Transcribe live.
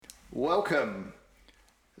Welcome.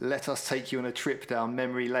 Let us take you on a trip down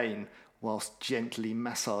memory lane whilst gently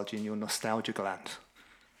massaging your nostalgia gland.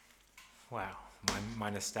 Wow, my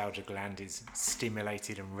nostalgia gland is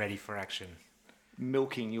stimulated and ready for action.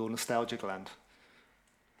 Milking your nostalgia gland.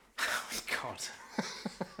 Oh my God.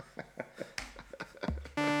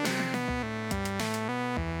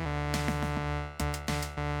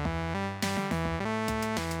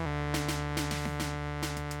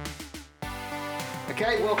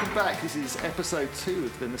 Okay, welcome back. This is episode 2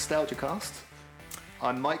 of the Nostalgia Cast.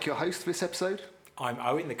 I'm Mike, your host for this episode. I'm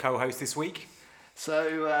Owen, the co-host this week.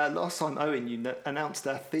 So last time, Owen, you announced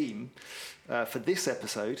our theme for this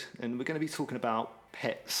episode, and we're going to be talking about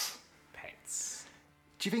pets. Pets.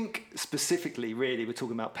 Do you think specifically, really, we're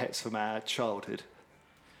talking about pets from our childhood?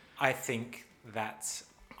 I think that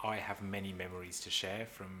I have many memories to share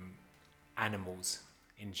from animals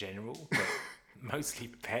in general, but mostly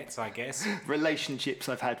pets, I guess. Relationships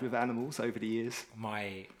I've had with animals over the years.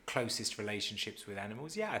 My closest relationships with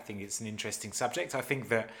animals. Yeah, I think it's an interesting subject. I think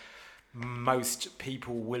that most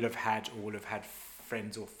people will have had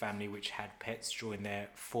friends or family which had pets during their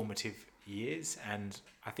formative years, and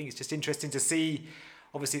I think it's just interesting to see.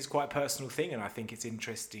 Obviously it's quite a personal thing, and I think it's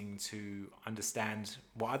interesting to understand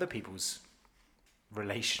what other people's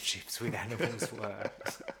relationships with animals were.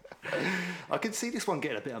 I could see this one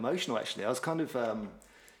getting a bit emotional, actually. I was kind of,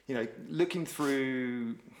 not looking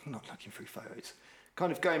through photos,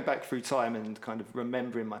 kind of going back through time and kind of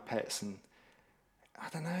remembering my pets, and I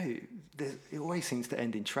don't know, it always seems to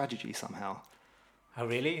end in tragedy somehow. Oh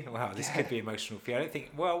really? Wow, this could be emotional for you. I don't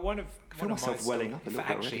think. Well, I feel myself welling up a little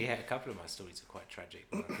bit already. Yeah, a couple of my stories are quite tragic.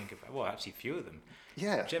 When I think about, well, actually, a few of them.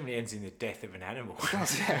 Yeah. It generally ends in the death of an animal. It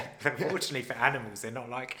does, yeah. Unfortunately for animals, they're not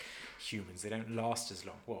like humans. They don't last as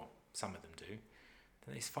long. Well, some of them do.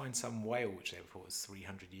 Then they find some whale which they thought was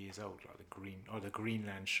 300 years old, like the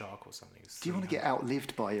Greenland shark or something. Do you want to get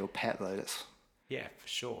outlived by your pet though? Yeah, for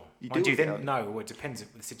sure. No, it depends on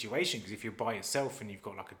the situation, because if you're by yourself and you've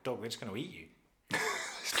got like a dog, they're just going to eat you.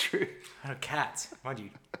 It's true. And a cat, mind you,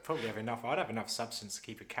 probably have enough. I'd have enough substance to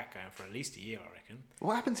keep a cat going for at least a year, I reckon.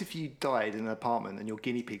 What happens if you died in an apartment and your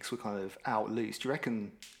guinea pigs were kind of out loose? Do you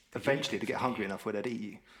reckon eventually they'd get hungry enough where they'd eat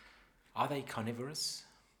you? Are they carnivorous?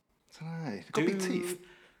 I don't know. They've got big teeth.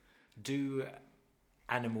 Do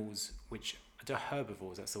animals which... Do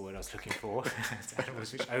herbivores, that's the word I was looking for.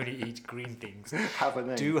 Animals which only eat green things. Have a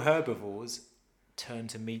name. Do herbivores turn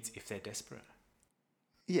to meat if they're desperate?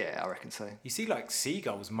 Yeah, I reckon so. You see like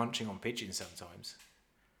seagulls munching on pigeons sometimes.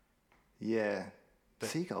 Yeah.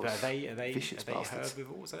 Seagulls. But are they vicious bastards.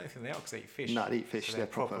 Herbivores? I don't think they are, because they eat fish. No, they eat fish. So they're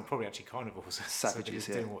proper. Probably actually carnivores. Savages,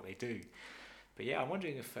 so they're doing what they do. But yeah, I'm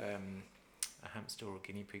wondering if a hamster or a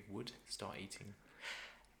guinea pig would start eating.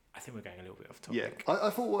 I think we're going a little bit off topic. Yeah,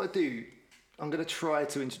 I thought what I'd do, I'm going to try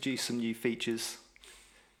to introduce some new features.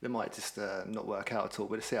 They might just not work out at all,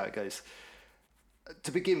 but let's see how it goes.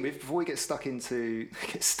 To begin with, before we get stuck into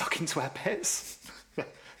our pets,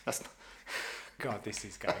 that's not... God, this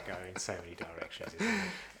is going to go in so many directions, isn't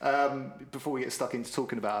it? Before we get stuck into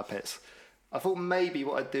talking about our pets, I thought maybe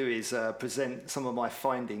what I'd do is present some of my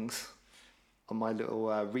findings on my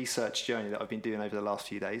little research journey that I've been doing over the last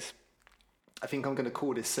few days. I think I'm going to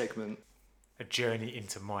call this segment... A Journey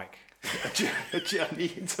into Mike. a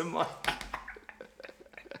Journey into Mike.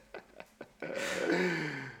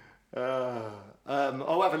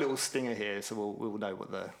 I'll have a little stinger here, so we'll know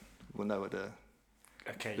what the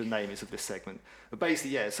name is of this segment. But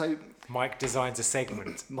basically, yeah. So Mike designs a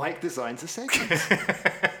segment.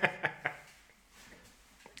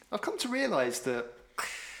 I've come to realise that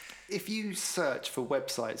if you search for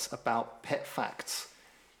websites about pet facts,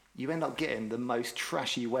 you end up getting the most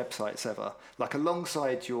trashy websites ever. Like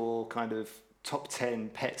alongside your kind of top 10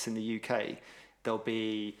 pets in the UK, there'll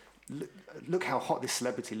be look how hot this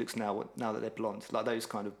celebrity looks now that they're blonde. Like those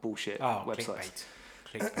kind of bullshit websites.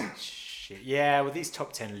 Clickbait shit. Yeah, well these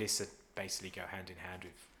top 10 lists basically go hand in hand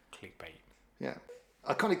with clickbait. Yeah.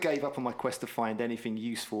 I kind of gave up on my quest to find anything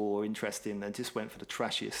useful or interesting and just went for the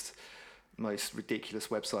trashiest, most ridiculous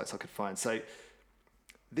websites I could find. So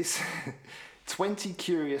this 20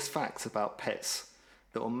 curious facts about pets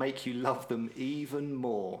that will make you love them even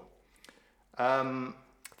more. Love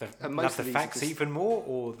the facts even more,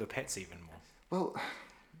 or the pets even more? Well,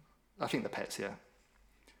 I think the pets, yeah.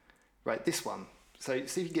 Right, this one. So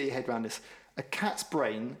see if you can get your head around this. A cat's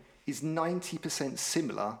brain is 90%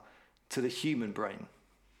 similar to the human brain.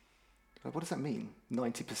 What does that mean?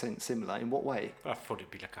 90% similar? In what way? I thought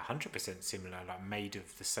it'd be like 100% similar, like made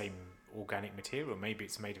of the same organic material. Maybe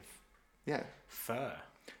it's made of fur.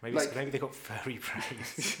 Maybe maybe they got furry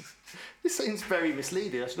brains. This seems very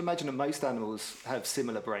misleading. I should imagine that most animals have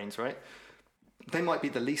similar brains, right? They might be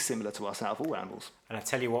the least similar to us out of all animals. And I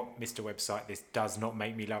tell you what, Mr. Website, this does not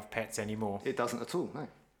make me love pets anymore. It doesn't at all, no.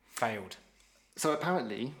 Failed. So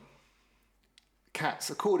apparently, cats,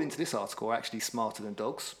 according to this article, are actually smarter than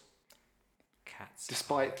dogs. Cats.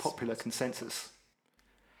 Despite popular consensus.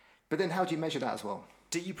 But then how do you measure that as well?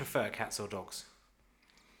 Do you prefer cats or dogs?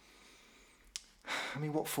 I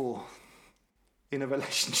mean, what for? In a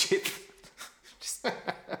relationship? Just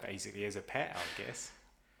basically as a pet, I guess.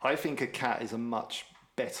 I think a cat is a much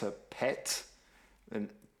better pet, and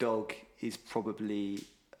dog is probably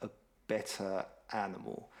a better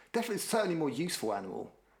animal. Definitely, certainly more useful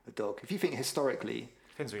animal, a dog. If you think historically...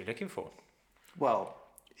 Depends what you're looking for. Well,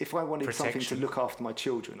 if I wanted Protection. something to look after my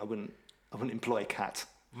children, I wouldn't employ a cat.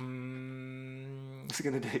 What's it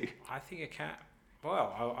going to do? I think a cat...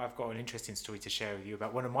 Well, I've got an interesting story to share with you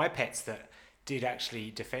about one of my pets that did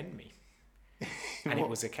actually defend me. And it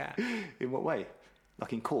was a cat. In what way?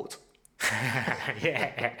 Like in court?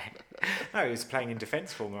 Yeah. No, he was playing in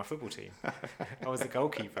defence for my football team. I was the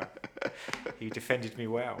goalkeeper. He defended me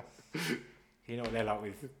well. You know what they're like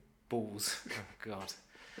with balls. Oh, God.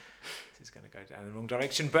 This is going to go down the wrong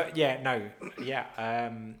direction. But yeah, no. Yeah.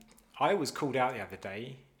 I was called out the other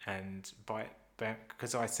day and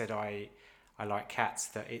because I said I like cats,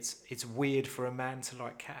 that it's weird for a man to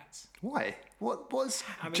like cats. Why? What's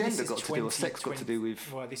gender got to do, or sex got to do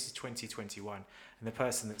with... Well, this is 2021, and the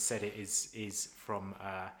person that said it is from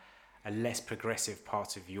a less progressive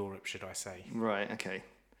part of Europe, should I say. Right, okay.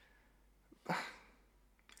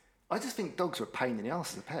 I just think dogs are a pain in the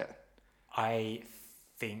arse as a pet. I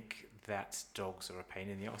think that dogs are a pain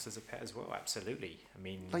in the arse as a pet as well, absolutely. I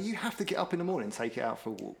mean... Like, you have to get up in the morning and take it out for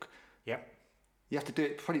a walk. Yep. You have to do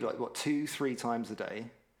it probably 2-3 times a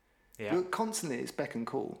day. Yeah. You're constantly at its beck and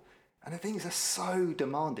call. And the things are so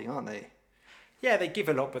demanding, aren't they? Yeah, they give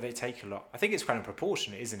a lot, but they take a lot. I think it's kind of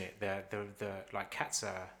proportionate, isn't it? The like, cats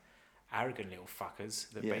are arrogant little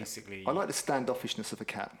fuckers that basically... I like the standoffishness of a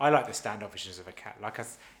cat. I like the standoffishness of a cat.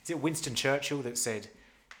 Is it Winston Churchill that said,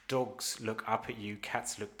 dogs look up at you,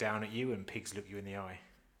 cats look down at you, and pigs look you in the eye?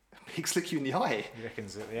 Pigs look you in the eye? He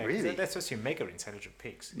reckons that, yeah. Really? They're supposed to be mega intelligent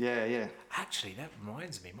pigs. Yeah, yeah. Actually, that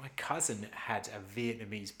reminds me, my cousin had a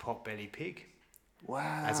Vietnamese potbelly pig.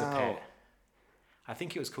 Wow. As a pet. I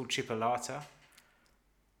think it was called Chipolata.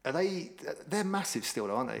 They're massive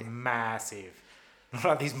still, aren't they? Massive. Not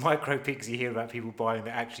like these micro pigs you hear about people buying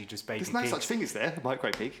that actually just baby pigs. There's no such thing, is there? A micro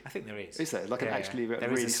pig? I think there is. Is there? Like there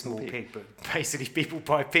really is a small pig, but basically people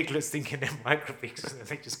buy piglets thinking they're micro pigs and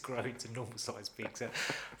they just grow into normal sized pigs.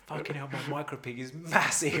 Fucking hell, my micro pig is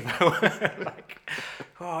massive. Like,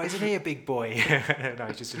 oh, isn't he a big boy? No,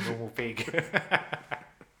 he's just a normal pig.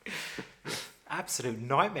 Absolute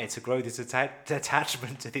nightmare to grow this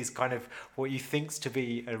attachment to this kind of what you think's to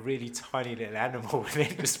be a really tiny little animal, and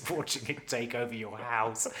then just watching it take over your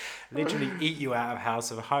house, literally eat you out of house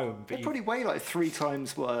of home. But they probably weigh like 3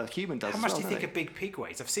 times what a human does. How much do you think a big pig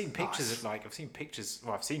weighs? I've seen pictures of I've seen pigs. It's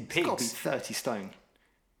got to be 30 stone.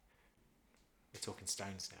 We're talking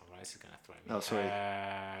stones now, right? This is going to throw me. Oh, sorry.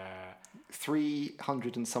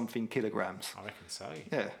 300 and something kilograms. I reckon so.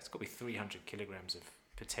 Yeah. It's got to be 300 kilograms of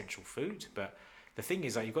potential food. But the thing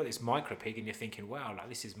is, like, you've got this micro pig and you're thinking, wow, like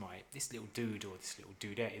this little dude or this little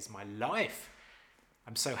dudette is my life.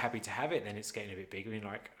 I'm so happy to have it. And then it's getting a bit bigger and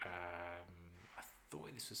you're like, I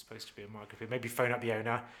thought this was supposed to be a micro pig. Maybe phone up the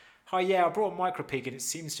owner. Hi, yeah, I brought a micro pig and it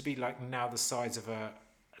seems to be like now the size of a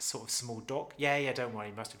sort of small dog. Yeah, don't worry,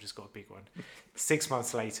 you must have just got a big one. 6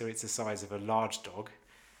 months later, it's the size of a large dog.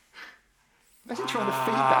 Imagine trying to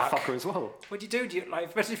feed that fucker as well. What do you do?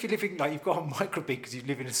 Imagine if you're living, you've got a micro pig because you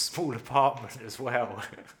live in a small apartment as well.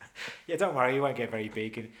 Yeah, don't worry, you won't get very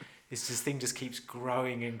big. And this thing just keeps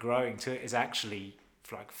growing and growing till it is actually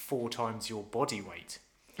like 4 times your body weight.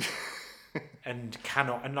 And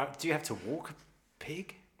do you have to walk a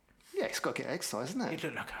pig? Yeah, it's got to get exercise, isn't it? You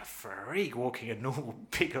look like a freak walking a normal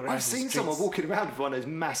pig around. I've seen someone walking around with one of those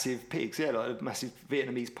massive pigs, like massive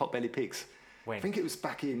Vietnamese potbelly pigs. When? I think it was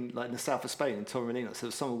back in the south of Spain in Torremolinos. So there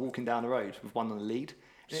was someone walking down the road with one on the lead,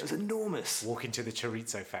 and it was enormous. Walking to the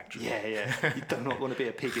chorizo factory. Yeah. You do not want to be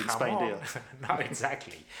a pig in Spain, do you? No,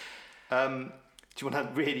 exactly. Do you want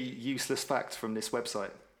a really useless fact from this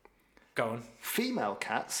website? Go on. Female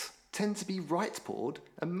cats tend to be right-pawed,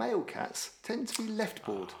 and male cats tend to be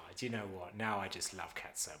left-pawed. Oh, do you know what? Now I just love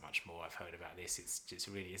cats so much more. I've heard about this. It's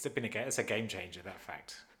a game changer, that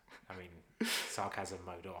fact. I mean, sarcasm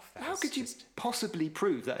mode off. How could you possibly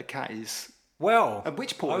prove that a cat is Well, And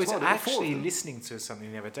which paw I as was well? There were 4 of actually them. listening to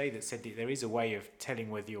something the other day that said that there is a way of telling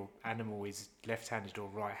whether your animal is left-handed or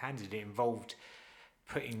right-handed. It involved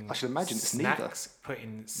putting I should imagine it's snacks,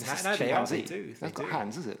 putting This snacks. is No, they are. They chimpanzee. do. It hasn't got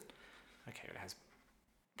hands, is it? Okay, well, it has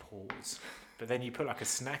paws. But then you put like a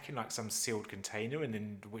snack in like some sealed container, and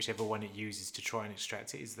then whichever one it uses to try and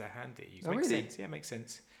extract it is the hand it uses. Oh, Makes really? sense. Yeah, makes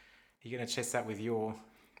sense. You're going to test that with your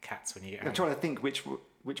cats when you get I'm home. trying to think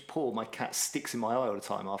which paw my cat sticks in my eye all the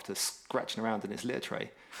time after scratching around in its litter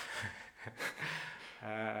tray.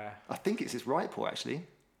 I think it's his right paw, actually.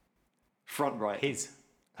 Front right. His.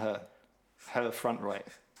 Her front right.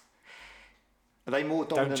 Are they more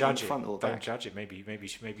dominant Don't judge on front it. or back? Don't judge it. Maybe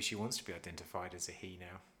she wants to be identified as a he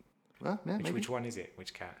now. Well, yeah, maybe. Which one is it?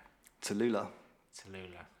 Which cat? Tallulah.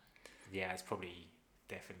 Tallulah. Yeah, it's probably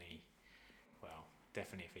definitely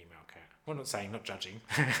a female cat. Well, not judging.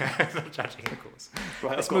 Not judging, of course.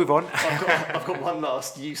 Right, Let's move on. I've got one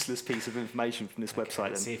last useless piece of information from this website.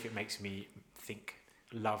 Let's see if it makes me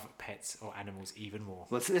love pets or animals even more.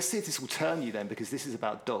 Well, let's see if this will turn you then, because this is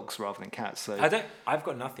about dogs rather than cats. So I've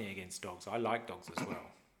got nothing against dogs. I like dogs as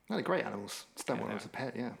well. they're great animals. Just don't Yeah, want them as a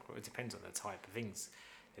pet. Yeah. Well, it depends on the type of things.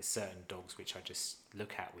 There's certain dogs which I just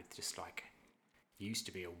look at with just like, you used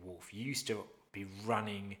to be a wolf. You used to be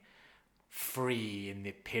running free in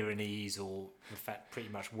the Pyrenees, or in fact pretty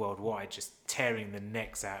much worldwide, just tearing the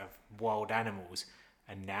necks out of wild animals,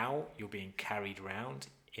 and now you're being carried around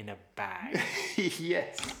in a bag.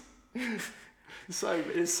 Yes.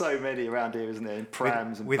 There's so many around here, isn't there? In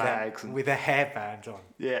prams and bags with a hairband on.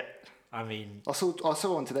 Yeah. I mean, I saw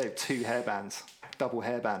one today with 2 hairbands, double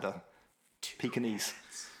hairbander, Pekingese.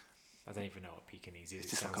 I don't even know what Pekingese is.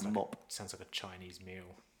 It's just like a mop. Sounds like a Chinese meal.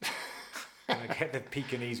 Can I get the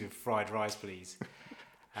Pekingese with fried rice, please?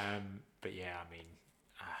 But yeah, I mean,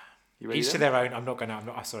 You ready each to then? their own. I'm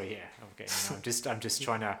not. Sorry, yeah, I'm just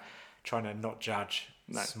trying to not judge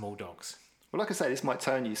small dogs. Well, like I say, this might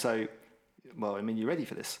turn you. So, well, I mean, you ready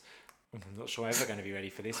for this? I'm not sure I'm ever going to be ready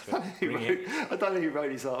for this, but I don't know who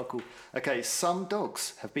wrote this article. Okay, some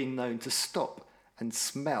dogs have been known to stop and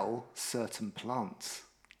smell certain plants.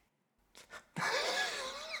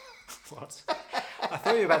 What? I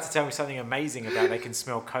thought you were about to tell me something amazing about they can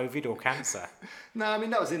smell COVID or cancer. No, I mean,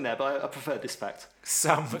 that was in there, but I preferred this fact.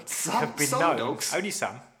 Some have been some known. dogs Only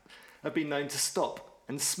some. have been known to stop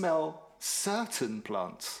and smell certain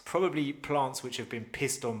plants. Probably plants which have been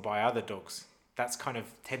pissed on by other dogs. That's kind of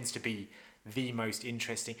tends to be the most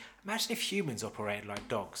interesting. Imagine if humans operated like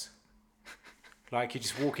dogs. Like, you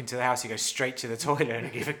just walk into the house, you go straight to the toilet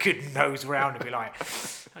and give a good nose round and be like,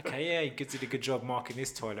 okay, yeah, you did a good job marking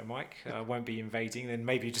this toilet, Mike. I won't be invading. Then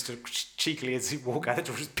maybe just cheekily as you walk out the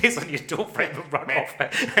door, just piss on your door frame and run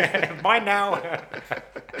off. Mine now.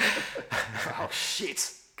 Oh,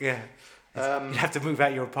 shit. Yeah. You have to move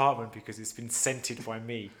out your apartment because it's been scented by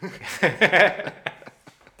me. I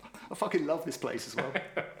fucking love this place as well.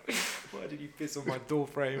 Why did you piss on my door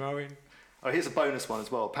frame, Owen? Oh, here's a bonus one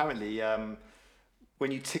as well. Apparently, when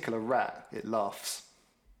you tickle a rat, it laughs.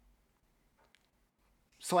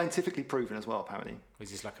 Scientifically proven as well, apparently. Is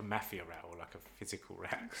this like a mafia rat or like a physical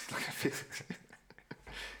rat? It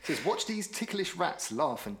says, watch these ticklish rats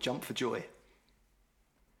laugh and jump for joy.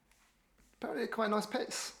 Apparently they're quite nice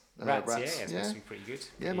pets. Rats, yeah, it's supposed to be pretty good.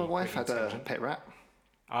 Yeah, my wife had a pet rat.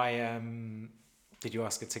 Did you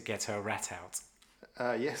ask her to get her rat out?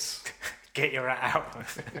 Yes. Get your rat out.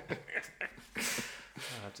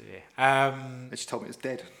 Oh dear. And she told me it was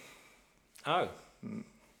dead. Oh.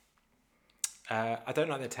 I don't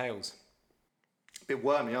like their tails. A bit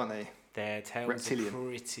wormy, aren't they? Their tails Reptilian. are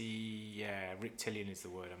pretty... Yeah, reptilian is the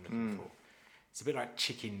word I'm looking for. It's a bit like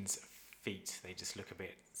chickens' feet. They just look a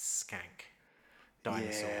bit skank.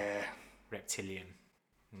 Dinosaur. Yeah. Reptilian.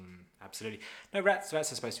 Absolutely. No, rats are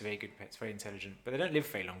supposed to be very good pets, very intelligent, but they don't live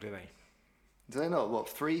very long, do they? Do they not? What,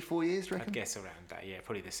 3-4 years, do you reckon? I'd guess around that, yeah.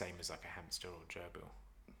 Probably the same as like a hamster or gerbil.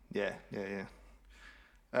 Yeah.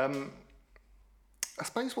 I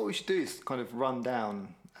suppose what we should do is kind of run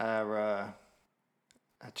down our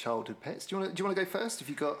childhood pets. Do you want to go first? If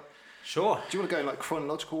you got... Sure. Do you want to go in like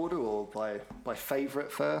chronological order or by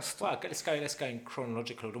favourite first? Well, let's go in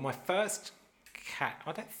chronological order. My first cat,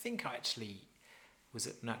 I don't think I actually was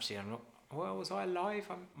it. Actually, I'm not. Well, was I alive?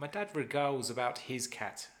 My dad regales about his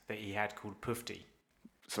cat that he had called Pufty.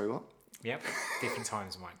 Sorry, what? Yep, different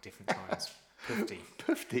times, Mike. Different times. Pufty.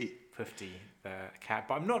 Pufty, the cat.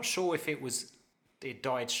 But I'm not sure if it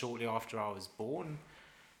died shortly after I was born,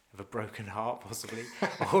 of a broken heart, possibly,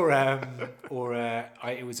 or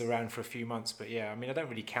it was around for a few months. But yeah, I mean, I don't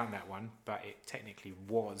really count that one, but it technically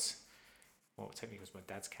was my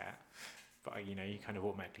dad's cat. you know, you kind of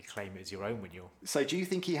automatically claim it as your own when you're. So do you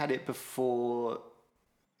think he had it before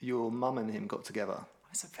your mum and him got together?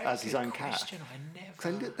 That's a very as his good own question. cat? I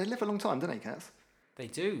never. They live a long time, don't they, cats? They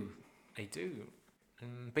do.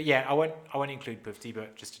 But yeah, I won't include Pufty,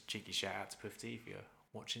 but just a cheeky shout out to Pufty if you're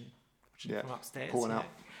watching from upstairs. Pouring out.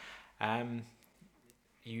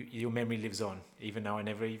 Your memory lives on, even though I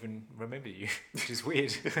never even remember you, which is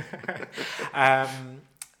weird.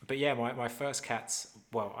 But yeah, my first cats.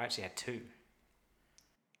 Well, I actually had two.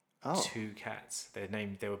 Oh. Two cats. They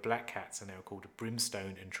were black cats, and they were called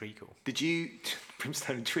Brimstone and Treacle. Did you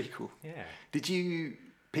Brimstone and Treacle? Yeah. Did you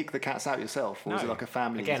pick the cats out yourself, or was it like a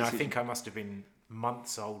family Again, decision? I think I must have been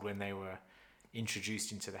months old when they were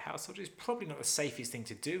introduced into the household. It's probably not the safest thing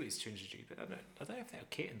to do is to introduce, but I don't know if they were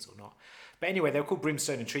kittens or not. But anyway, they were called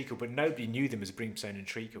Brimstone and Treacle, but nobody knew them as Brimstone and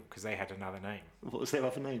Treacle because they had another name. What was their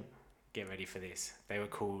other name? Get ready for this. They were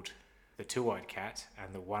called the Two-Eyed Cat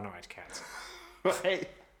and the One-Eyed Cat. Right.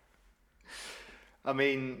 I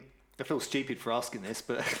mean, I feel stupid for asking this,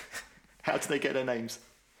 but how did they get their names?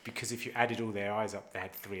 Because if you added all their eyes up, they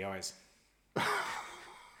had 3 eyes.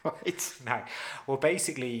 Right. No. Well,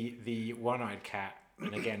 basically, the One-Eyed Cat,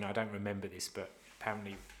 and again, I don't remember this, but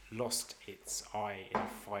apparently lost its eye in a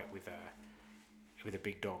fight with a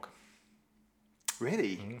big dog.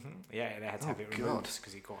 Really? Mm-hmm. Yeah, they had to have it God. removed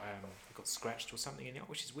because it got scratched or something in it,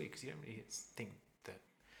 which is weird because you don't really think that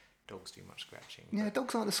dogs do much scratching. Yeah,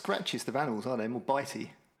 dogs aren't the scratchiest of animals, are they? More bitey.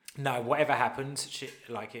 No, whatever happened,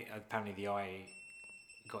 apparently the eye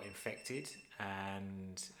got infected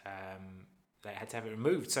and they had to have it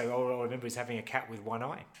removed. So all I remember is having a cat with one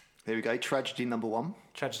eye. There we go. Tragedy number one.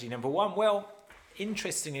 Tragedy number one. Well,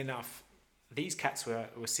 interesting enough, these cats were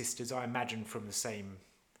sisters, I imagine, from the same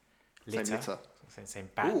litter. Same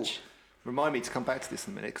batch. Ooh. Remind me to come back to this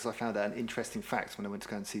in a minute because I found out an interesting fact when I went to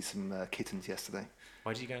go and see some kittens yesterday.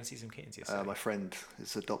 Why did you go and see some kittens yesterday? My friend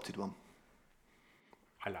has adopted one.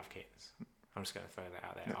 I love kittens. I'm just going to throw that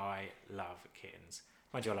out there. Yep. I love kittens.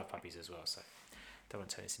 Mind you, I love puppies as well, so don't want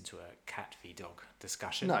to turn this into a cat v dog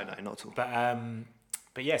discussion. No, not at all.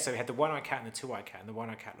 But yeah, so we had the one-eyed cat and the two-eyed cat, and the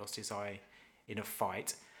one-eyed cat lost his eye in a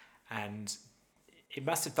fight, and it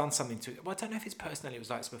must have done something to it. Well, I don't know if his personality was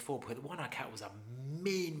like this before, but the one-eyed cat was a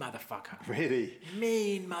mean motherfucker. Really?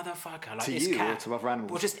 Mean motherfucker. Like to this you cat, or to other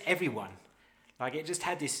animals? Well, just everyone. Like, it just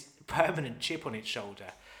had this permanent chip on its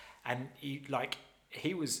shoulder. And this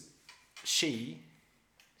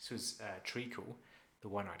was Treacle, the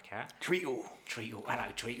one-eyed cat. Treacle,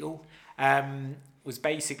 hello Treacle. Was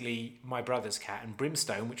basically my brother's cat, and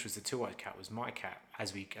Brimstone, which was the two-eyed cat, was my cat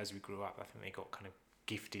as we grew up. I think they got kind of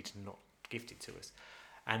gifted and not gifted to us.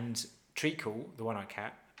 And Treacle, the one-eyed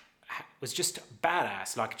cat, was just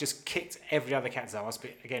badass. Like, just kicked every other cat's ass,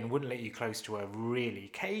 but again, wouldn't let you close to her really.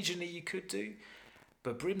 Occasionally you could do.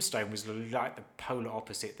 But Brimstone was like the polar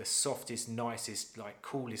opposite, the softest, nicest, like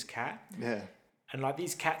coolest cat. Yeah. And like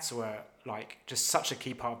these cats were like just such a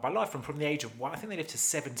key part of my life from the age of 1. I think they lived to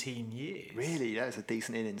 17 years. Really? That is a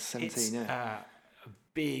decent innings, 17, it's, yeah. A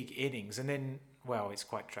big innings. And then, well, it's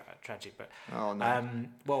quite tragic, but... Oh,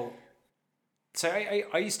 no. So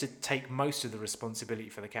I used to take most of the responsibility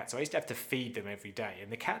for the cats. So I used to have to feed them every day. And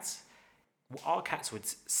the cats, our cats would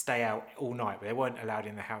stay out all night, but they weren't allowed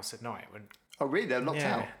in the house at night. Oh, really? They were locked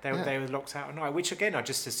out? They were locked out at night, which again I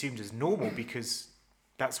just assumed as normal because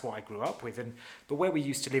that's what I grew up with. But where we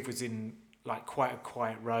used to live was in like quite a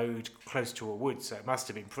quiet road, close to a wood, so it must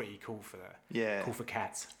have been pretty cool for cool for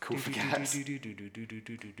cats. Cool for cats.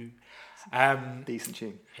 Decent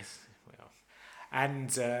tune. Yes, well.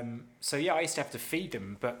 And so yeah, I used to have to feed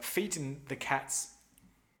them, but feeding the cats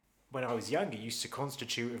when I was younger used to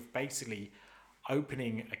constitute of basically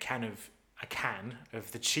opening a can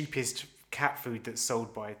of the cheapest cat food that's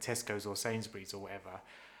sold by Tesco's or Sainsbury's or whatever.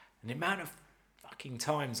 And the amount of fucking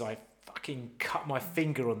times I fucking cut my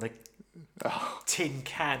finger on the tin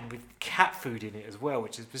can with cat food in it as well,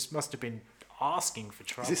 which just must have been asking for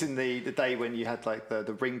trouble. Is this in the day when you had like the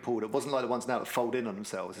ring pull that wasn't like the ones now that fold in on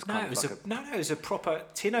themselves? It's kind it was a proper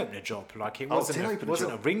tin opener job. Like it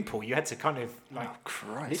wasn't a ring pull. You had to kind of like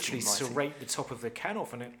literally serrate the top of the can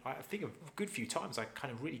off, and I think a good few times I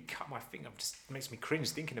kind of really cut my finger. It just makes me cringe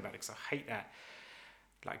thinking about it because I hate that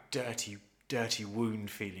like dirty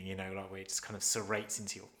wound feeling, like where it just kind of serrates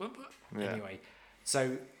into your... Anyway,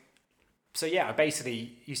 so yeah, I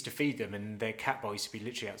basically used to feed them, and their cat bowl used to be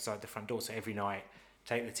literally outside the front door. So every night,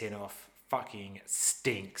 take the tin off, fucking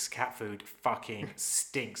stinks. Cat food fucking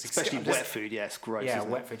stinks. Especially wet food, yeah, it's gross. Yeah,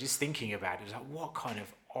 wet food. Just thinking about it, it's like, what kind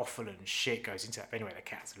of offal and shit goes into that? But anyway, the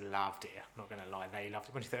cats loved it. I'm not going to lie, they loved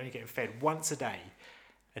it. They're only getting fed once a day,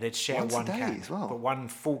 and they'd share one can, as well. but one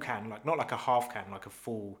full can, like not like a half can, like a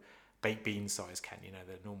full baked bean size can, you know,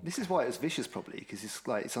 the normal. This is why it was vicious, probably, because it's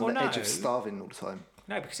on Well, the edge no. of starving all the time.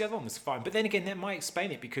 No, because the other one was fine. But then again, that might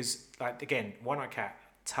explain it because, like, again, one-eyed cat,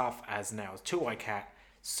 tough as nails. Two-eyed cat,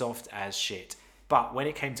 soft as shit. But when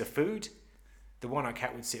it came to food, the one-eyed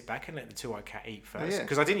cat would sit back and let the two-eyed cat eat first.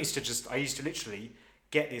 Because I used to literally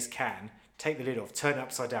get this can, take the lid off, turn it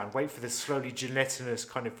upside down, wait for this slowly gelatinous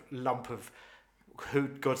kind of lump of who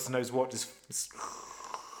God knows what just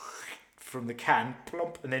from the can,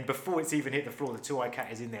 plump, and then before it's even hit the floor, the two-eyed cat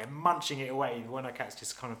is in there munching it away. The one-eyed cat's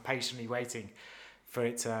just kind of patiently waiting for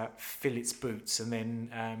it to fill its boots, and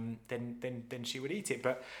then she would eat it.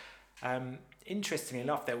 But interestingly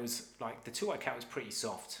enough, there was like the two-eyed cat was pretty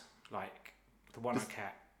soft. Like the one-eyed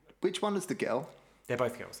cat. Which one is the girl? They're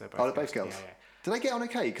both girls. They're both girls. Yeah. Do they get on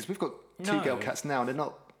okay? Because we've got two girl cats now, and they're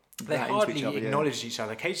not. They that hardly into each other, acknowledged each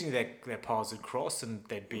other. Occasionally, their paths would cross, and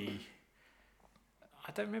there'd be.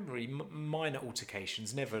 I don't remember really minor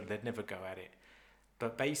altercations. They'd never go at it.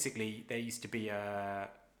 But basically, there used to be a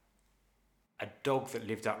dog that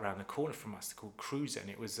lived up around the corner from us called Cruiser, and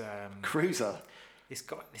it was Cruiser. This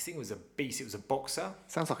thing was a beast. It was a boxer.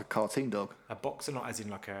 Sounds like a cartoon dog. A boxer, not as in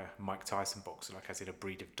like a Mike Tyson boxer, like as in a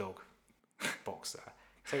breed of dog boxer.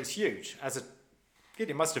 So it's huge.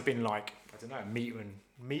 It must have been like, I don't know, a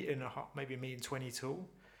meter and a half, maybe 1.20 tall.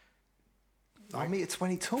 Like,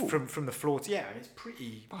 1.20 tall? From the floor to, yeah, it's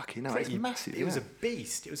pretty. Fucking hell, it's massive. It was a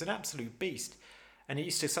beast. It was an absolute beast. And it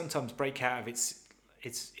used to sometimes break out of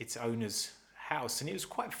its owner's house, and it was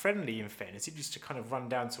quite friendly in fairness. It used to kind of run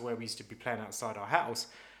down to where we used to be playing outside our house,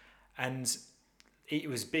 and it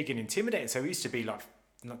was big and intimidating, so we used to be like,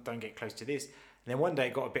 don't get close to this. And then one day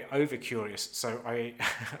it got a bit over curious, so I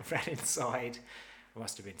ran inside. I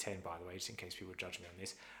must have been 10, by the way, just in case people judge me on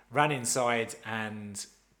this. Ran inside and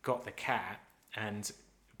got the cat, and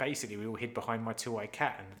basically we all hid behind my two-eyed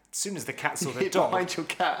cat. And as soon as the cat saw the dog, behind your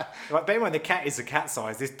cat. Like, bear in mind, the cat is a cat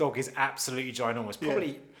size. This dog is absolutely ginormous,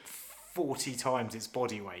 probably 40 times its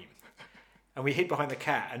body weight. And we hid behind the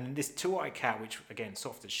cat, and this two-eyed cat, which again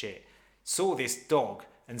soft as shit, saw this dog.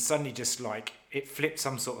 And suddenly just like, it flipped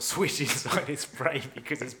some sort of switch inside his brain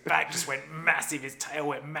because his back just went massive, his tail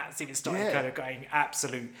went massive, it started kind of going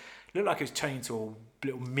absolute, looked like it was turning into a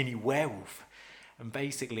little mini werewolf. And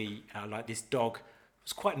basically, like this dog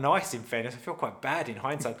was quite nice in fairness. I feel quite bad in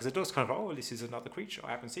hindsight because the dog's kind of like, oh, this is another creature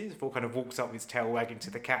I haven't seen before, kind of walks up with his tail wagging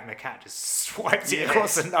to the cat, and the cat just swipes it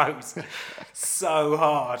across the nose. So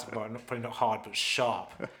hard. Well, probably not hard, but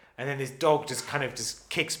sharp. And then this dog just kind of just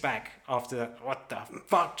kicks back after, what the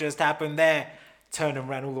fuck just happened there? Turned and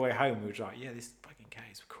ran all the way home. We were like, yeah, this fucking cat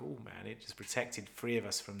is cool, man. It just protected 3 of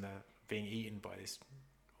us from being eaten by this,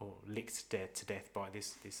 or licked to death by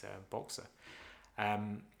this boxer.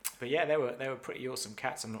 But yeah, they were pretty awesome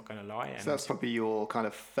cats, I'm not going to lie. And so that's probably your kind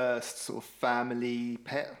of first sort of family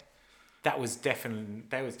pet? That was definitely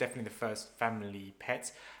the first family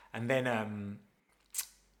pet. And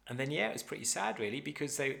then yeah, it was pretty sad really,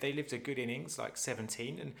 because they lived a good innings, like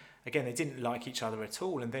 17, and again they didn't like each other at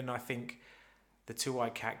all. And then I think the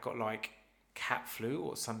two-eyed cat got like cat flu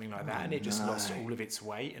or something like that, and it just lost all of its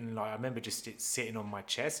weight. And like I remember just it sitting on my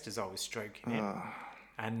chest as I was stroking it,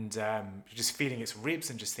 and just feeling its ribs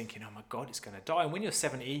and just thinking, oh my god, it's going to die. And when you're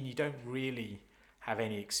 17, you don't really have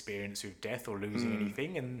any experience with death or losing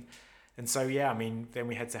anything, and so yeah, I mean, then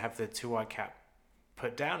we had to have the two-eyed cat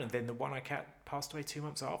put down, and then the one-eyed cat passed away 2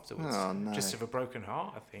 months afterwards, just of a broken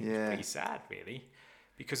heart. I think it's pretty sad really,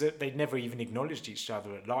 because they'd never even acknowledged each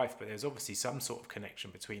other at life, but there's obviously some sort of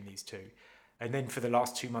connection between these two. And then for the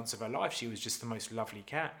last 2 months of her life, she was just the most lovely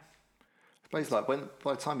cat. I suppose like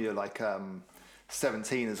by the time you're like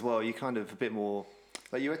 17 as well, you kind of a bit more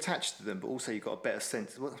like you're attached to them, but also you've got a better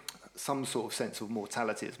sense, some sort of sense of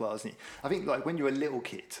mortality as well, isn't it? I think like when you're a little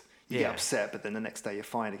kid, you get upset, but then the next day you're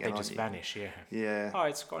fine again. They just vanish, Yeah. Oh,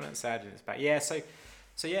 it's gone and sad and it's back. Yeah, so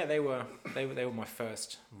yeah, they were my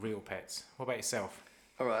first real pets. What about yourself?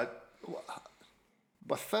 All right.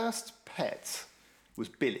 My first pet was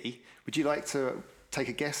Billy. Would you like to take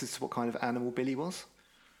a guess as to what kind of animal Billy was?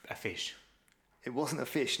 A fish. It wasn't a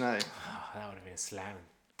fish, no. Oh, that would have been a slam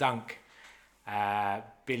dunk.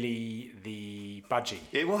 Billy the budgie.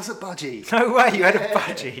 It was a budgie. No way, you had a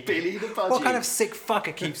budgie. Billy the budgie. What kind of sick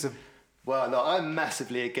fucker keeps a... Well, look, I'm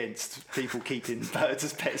massively against people keeping birds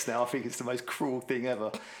as pets now. I think it's the most cruel thing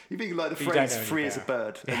ever. You think like the phrase free as a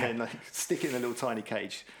bird and then like stick it in a little tiny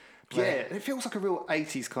cage. Yeah, it feels like a real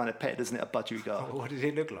 80s kind of pet, doesn't it? A budgerigar. What did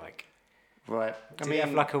it look like? Right. Did it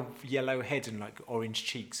have like a yellow head and like orange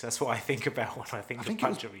cheeks? That's what I think about when I think of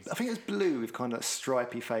budgeries. I think it was blue with kind of like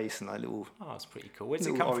stripy face and like little... Oh, it's pretty cool. Where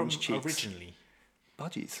did it come from cheeks. originally?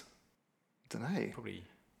 Budgies? Don't know. Probably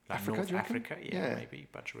Like Africa, North do you reckon? Africa, yeah, maybe.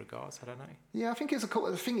 Budgerigars, I don't know. Yeah, I think it's a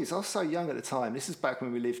cool. The thing is, I was so young at the time. This is back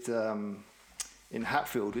when we lived in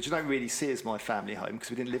Hatfield, which I don't really see as my family home because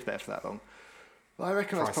we didn't live there for that long. But I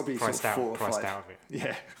reckon I was probably sort of 4 or 5. Priced out of it.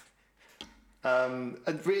 Yeah.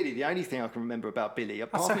 And really, the only thing I can remember about Billy,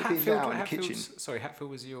 apart from being out in the kitchen. Sorry,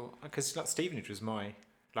 Hatfield was your... Because like Stevenage was my...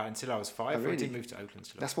 Like until I was 5, really? I didn't move to Oakland.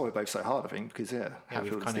 That's why we're both so hard, I think, because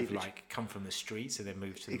we've kind of like come from the streets and then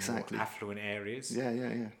moved to the more affluent areas. Yeah,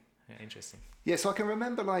 interesting. Yeah, so I can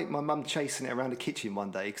remember like my mum chasing it around the kitchen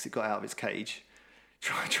one day because it got out of its cage,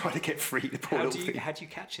 trying to get free. The poor little thing. How do you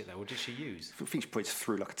catch it though? What did she use? I think she probably just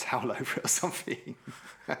threw like a towel over it or something.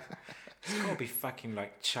 It's got to be fucking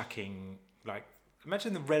like chucking like.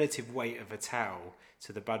 Imagine the relative weight of a towel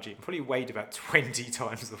to the budgie. It probably weighed about 20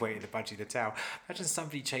 times the weight of the budgie of the towel. Imagine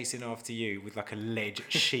somebody chasing after you with like a lead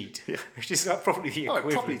sheet, which is like probably the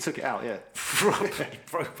equivalent. It probably took it out, yeah. Probably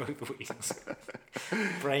broke both wings.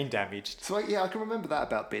 Brain damaged. So I can remember that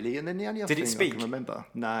about Billy, and then the only other thing I can remember.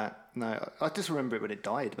 No, I just remember it when it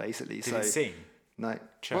died, basically. Did it sing? No.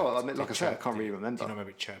 Chirped. Well, I mean, like I said, I can't really remember. Do you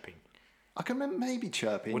remember it chirping? I can remember maybe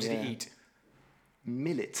chirping. What did it eat?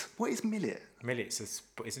 Millet. What is millet? Millet's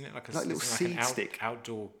isn't it like a little seed stick?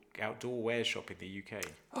 Outdoor wear shop in the UK.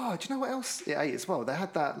 Oh, do you know what else it ate as well? They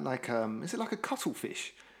had that like is it like a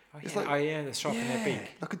cuttlefish? It's the strap in their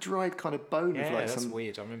beak. Like a dried kind of bone with like that's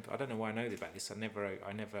weird. I don't know why I know about this. I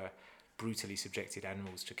never brutally subjected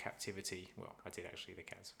animals to captivity. Well, I did actually, the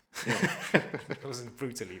cats. Yeah. It wasn't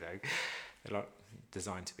brutally though. They're like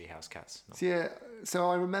designed to be house cats. So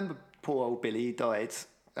I remember poor old Billy, he died.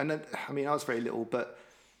 And then, I mean, I was very little, but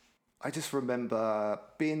I just remember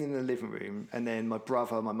being in the living room and then my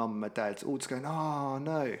brother, my mum and my dad all just going, oh,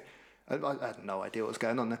 no. I had no idea what was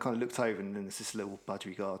going on. I kind of looked over and then there's this little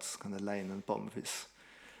budgerigard kind of laying on the bottom of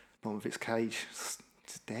its cage,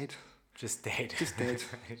 just dead. Just dead. Just dead.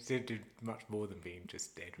 It did do much more than being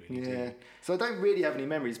just dead, really. Yeah. So I don't really have any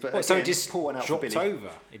memories, but so it just pour one out dropped for Billy.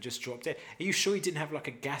 over. It just dropped dead. Are you sure you didn't have like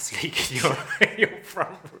a gas leak in your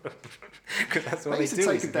front room? Because that's what they used to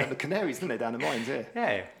do. take them down the Canaries, didn't they? Down the mines, yeah.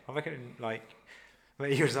 Yeah. I reckon like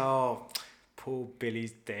he was poor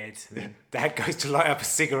Billy's dead. And then Dad goes to light up a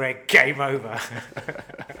cigarette. Game over.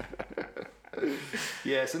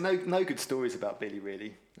 Yeah. So no good stories about Billy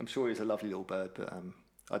really. I'm sure he's a lovely little bird,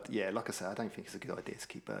 but like I said, I don't think it's a good idea to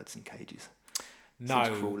keep birds in cages. No,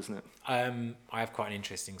 seems cruel, doesn't it? I have quite an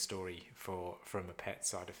interesting story from a pet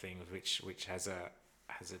side of things, which has a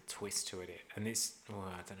twist to it, and it's I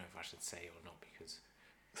don't know if I should say it or not because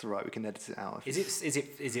it's all right. We can edit it out. Is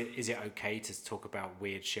it okay to talk about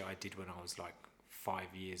weird shit I did when I was like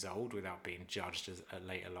 5 years old without being judged as a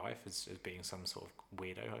later life as being some sort of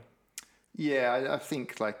weirdo? Yeah, I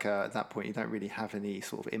think like at that point you don't really have any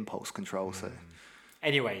sort of impulse control. So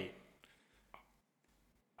anyway,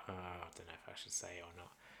 I don't know if I should say it or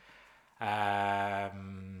not.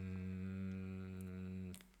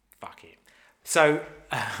 Fuck it. So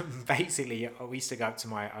basically, we used to go up to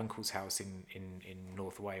my uncle's house in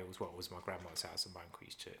North Wales. Well, it was my grandma's house, and my uncle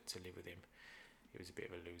used to live with him. He was a bit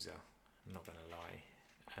of a loser, I'm not going to lie.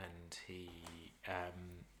 And he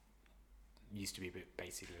used to be a bit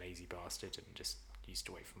basically a lazy bastard and just used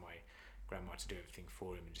to wait for my grandma to do everything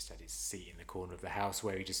for him and just had his seat in the corner of the house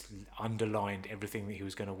where he just underlined everything that he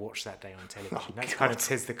was going to watch that day on television. That kind of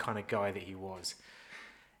says the kind of guy that he was.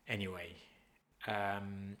 Anyway,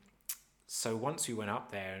 so once we went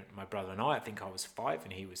up there, my brother and I think I was 5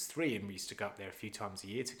 and he was 3, and we used to go up there a few times a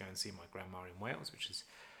year to go and see my grandma in Wales, which is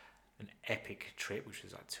an epic trip, which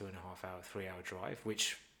was like 2.5 hour, 3 hour drive,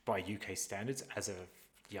 which by UK standards, as a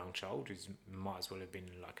young child, might as well have been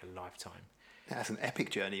like a lifetime. That's an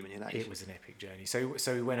epic journey when you're that age. It was an epic journey. So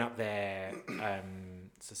we went up there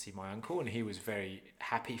to see my uncle, and he was very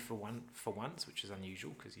happy for once, which is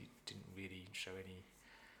unusual because he didn't really show any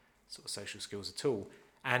sort of social skills at all.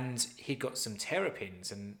 And he got some terrapins,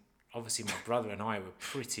 and obviously my brother and I were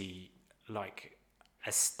pretty like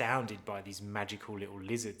astounded by these magical little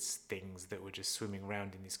lizards things that were just swimming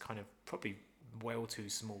around in this kind of probably well too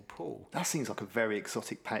small pool. That seems like a very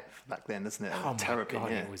exotic pet back then, doesn't it? Oh terrapin, my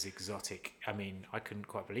God, yeah. It was exotic. I mean, I couldn't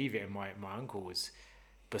quite believe it, and my uncle was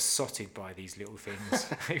besotted by these little things.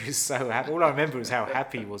 He was so happy. All I remember was how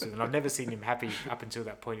happy he was, and I've never seen him happy up until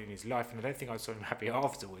that point in his life, and I don't think I saw him happy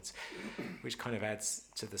afterwards, which kind of adds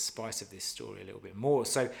to the spice of this story a little bit more.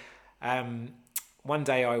 So one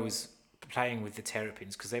day I was playing with the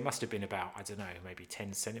terrapins, because they must have been about, I don't know, maybe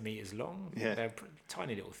 10 centimetres long. Yeah. They're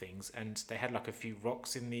tiny little things, and they had like a few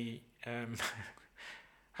rocks in the...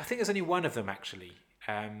 I think there's only one of them, actually.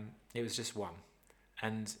 It was just one.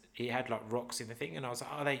 and he had like rocks in the thing, and I was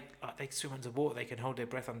like, they swim underwater, they can hold their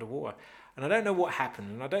breath underwater. And I don't know what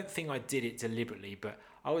happened, and I don't think I did it deliberately, but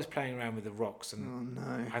I was playing around with the rocks, and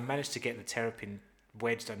I managed to get the terrapin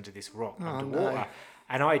wedged under this rock underwater. No.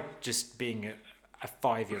 And I, just being a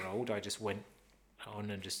 5-year-old, I just went on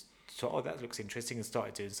and just thought, oh, that looks interesting, and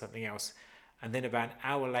started doing something else. And then about an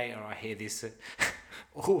hour later, I hear this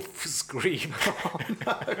awful scream. Oh,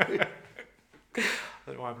 no. I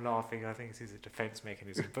don't know why I'm laughing. I think this is a defense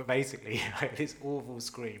mechanism. But basically, I had this awful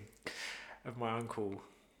scream of my uncle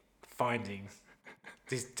finding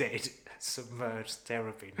this dead, submerged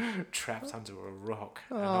terrapin trapped under a rock.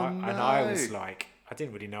 And I was like, I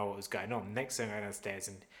didn't really know what was going on. Next thing I go downstairs,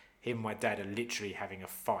 and him and my dad are literally having a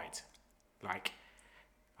fight. Like,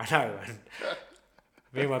 I know. And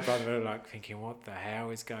me and my brother are like thinking, what the hell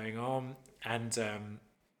is going on? And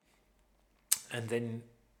then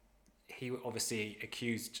he obviously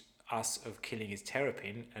accused us of killing his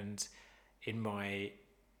terrapin, and in my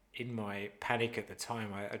panic at the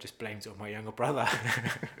time, I just blamed it on my younger brother.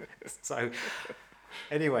 So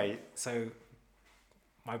anyway,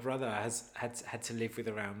 my brother has had to live with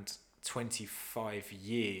around 30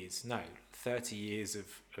 years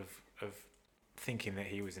of thinking that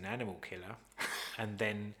he was an animal killer. And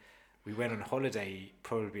then we went on holiday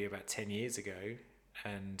probably about 10 years ago,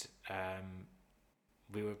 and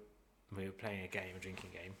we were playing a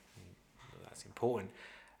drinking game. That's important.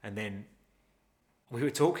 And then we were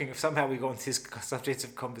talking, somehow we got into this subject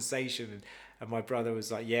of conversation, and my brother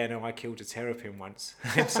was like, yeah, no, I killed a terrapin once.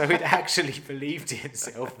 So he'd actually believed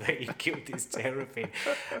himself that he killed this terrapin.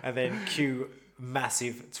 And then cue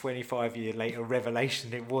massive 25-year later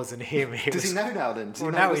revelation, it wasn't him. Does he know now then?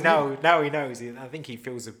 Now he knows. I think he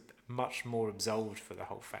feels much more absolved for the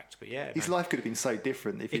whole fact. But yeah, his life could have been so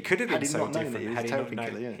different if it could have been so different had he not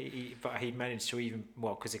known. Yeah. But he managed to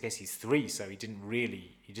because I guess he's 3, so he didn't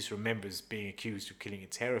really. He just remembers being accused of killing a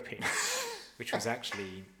terrapin, which was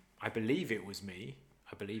actually, I believe it was me.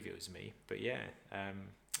 But yeah,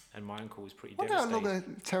 and my uncle was pretty devastated. How long a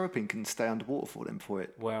terrapin can stay underwater for them before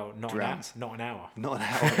it drowns? Not an hour. Not an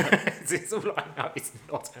hour. It's all I know. It's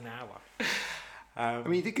not an hour. I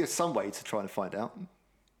mean, you did give some way to try and find out.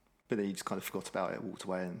 But then you just kind of forgot about it, walked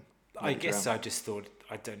away, and I guess I just thought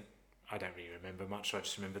I don't really remember much. I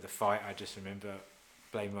just remember the fight. I just remember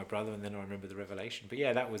blaming my brother, and then I remember the revelation. But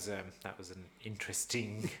yeah, that was an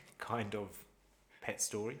interesting kind of pet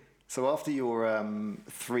story. So after your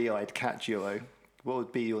 3-eyed cat duo, what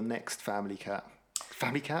would be your next family cat?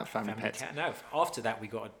 Family pet? Cat. No, after that we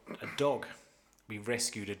got a dog. We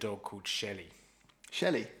rescued a dog called Shelley.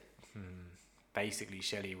 Shelley. Basically,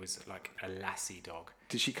 Shelley was like a lassie dog.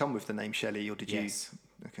 Did she come with the name Shelley, or did you? Yes.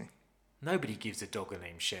 Okay. Nobody gives a dog the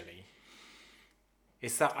name Shelley.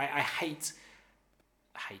 It's that I hate.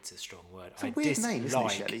 Hate's a strong word. It's a weird name, isn't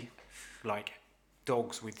it, Shelley? Like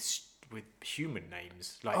dogs with human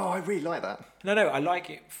names. Like, I really like that. No, I like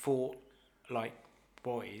it for like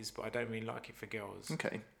boys, but I don't really like it for girls.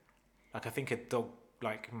 Okay. Like I think a dog,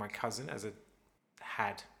 like my cousin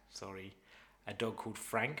had a dog called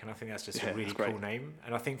Frank, and I think that's just a really cool name.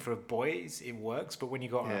 And I think for boys it works, but when you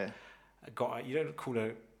got you don't call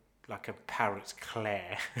a parrot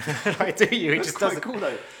Claire, like, do you? It that's just quite doesn't. Cool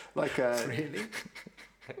though. Like really.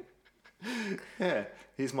 Yeah,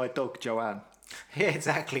 here's my dog Joanne. Yeah,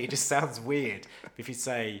 exactly. It just sounds weird. If you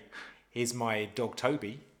say, "Here's my dog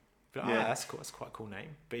Toby," but that's cool. That's quite a cool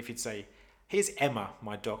name. But if you'd say, "Here's Emma,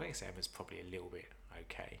 my dog," I guess Emma's probably a little bit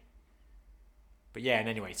okay. But yeah, and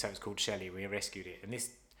anyway, so it was called Shelley. We rescued it, and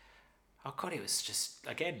it was just,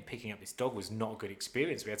 again, picking up this dog was not a good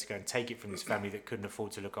experience. We had to go and take it from this family that couldn't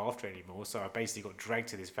afford to look after it anymore. So I basically got dragged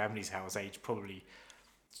to this family's house, aged probably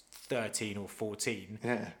 13 or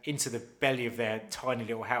 14, into the belly of their tiny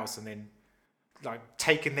little house, and then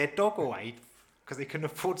taking their dog away because they couldn't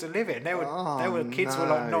afford to live it. And kids were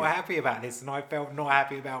not happy about this, and I felt not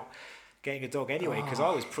happy about getting a dog anyway, because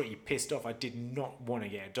I was pretty pissed off. I did not want to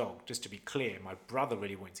get a dog. Just to be clear, my brother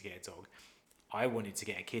really wanted to get a dog. I wanted to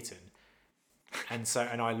get a kitten. And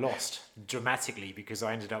I lost dramatically because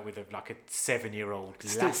I ended up with a 7-year-old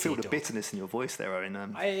lassie dog. Still feel the bitterness in your voice there, Owen.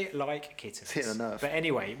 I like kittens. It's hitting a nerve. But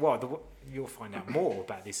anyway, you'll find out more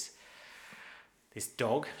about this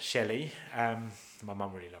dog, Shelley. My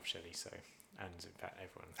mum really loved Shelley, and in fact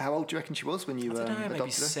everyone. How old do you reckon she was when you adopted her?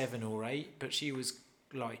 Maybe 7 or 8, but she was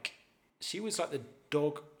like the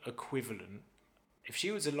dog equivalent. If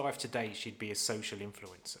she was alive today, she'd be a social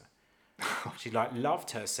influencer. She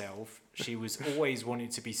loved herself. She was always wanting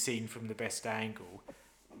to be seen from the best angle,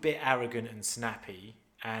 bit arrogant and snappy,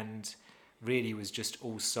 and really was just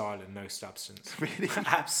all style and no substance. Really?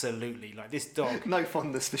 Absolutely. Like this dog. No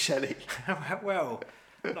fondness for Shelley. Well,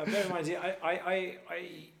 like, bear in mind,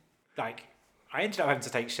 I ended up having to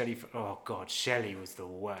take Shelley for, oh God, Shelley was the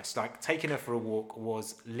worst. Like, taking her for a walk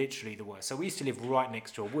was literally the worst. So we used to live right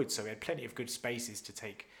next to a wood, so we had plenty of good spaces to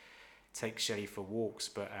take Shelley for walks.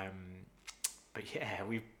 But yeah,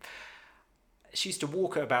 she used to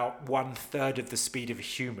walk at about 1/3 of the speed of a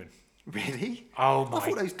human. Really? Oh my. I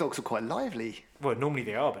thought those dogs were quite lively. Well, normally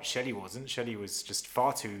they are, but Shelley wasn't. Shelley was just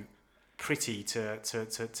far too pretty to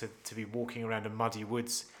be walking around in muddy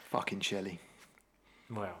woods. Fucking Shelley.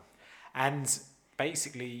 Well, and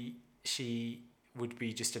basically she would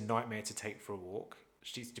be just a nightmare to take for a walk.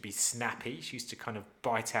 She used to be snappy. She used to kind of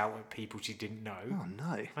bite out at people she didn't know. Oh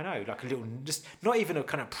no. I know, like a little, just not even a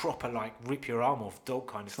kind of proper like rip your arm off dog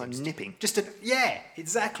kind of It's thing. like nipping. Yeah,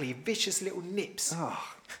 exactly. Vicious little nips.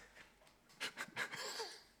 Oh.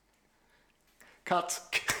 Cut.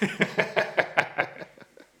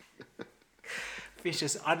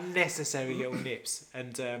 Vicious, unnecessary little nips.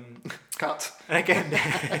 And Cut. and again,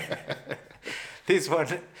 this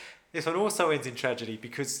one also ends in tragedy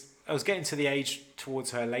because I was getting to the age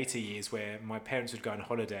towards her later years where my parents would go on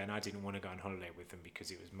holiday and I didn't want to go on holiday with them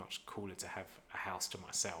because it was much cooler to have a house to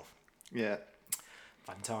myself. Yeah.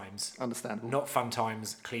 Fun times. Understandable. Not fun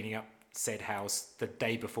times cleaning up said house the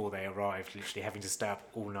day before they arrived, literally having to stay up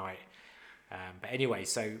all night. But anyway,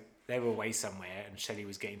 so they were away somewhere and Shelley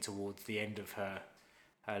was getting towards the end of her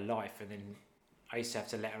life, and then I used to have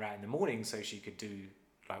to let her out in the morning so she could do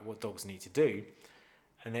like what dogs need to do,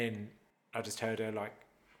 and then I just heard her like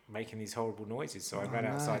making these horrible noises, so I ran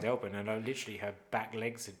outside helping, and literally her back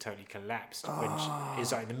legs had totally collapsed. When it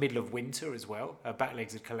was like in the middle of winter as well. Her back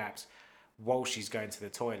legs had collapsed while she's going to the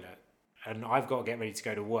toilet, and I've got to get ready to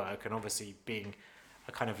go to work, and obviously being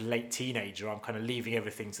a kind of late teenager, I'm kind of leaving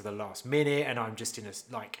everything to the last minute, and I'm just in a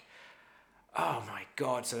like, oh my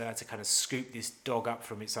God. So I had to kind of scoop this dog up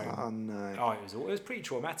from its own. Oh no. Oh, it was pretty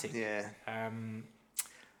traumatic. Yeah. And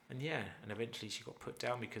eventually she got put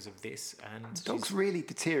down because of this. And dogs really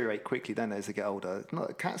deteriorate quickly, don't they, as they get older?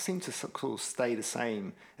 Cats seem to sort of stay the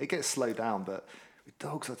same. It gets slowed down, but with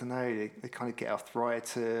dogs, I don't know, they kind of get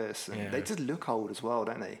arthritis, and they just look old as well,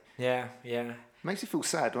 don't they? Yeah. It makes me feel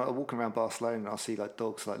sad. When I'm walking around Barcelona and I'll see like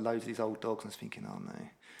dogs, like loads of these old dogs, and I was thinking, oh no,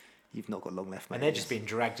 you've not got long left, mate. And they're just being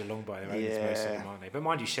dragged along by their owners, most of them, aren't they? But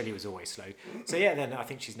mind you, Shelley was always slow. So yeah, then I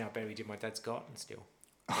think she's now buried in my dad's garden still.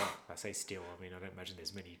 Well, I say still, I mean, I don't imagine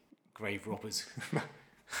there's many grave robbers,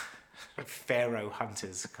 pharaoh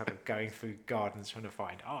hunters kind of going through gardens trying to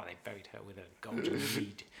find, they buried her with a golden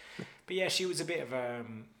reed. But yeah, she was a bit of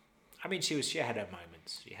I mean, she had her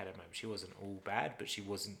moments. She wasn't all bad, but she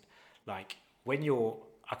wasn't like, when you're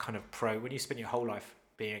a kind of pro, when you spend your whole life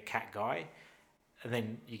being a cat guy, and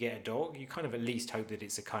then you get a dog, you kind of at least hope that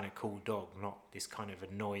it's a kind of cool dog, not this kind of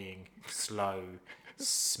annoying, slow,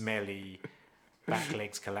 smelly, back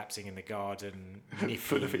legs collapsing in the garden, nippy,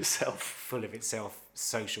 full of itself,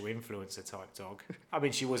 social influencer type dog. I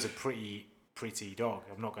mean, she was a pretty dog,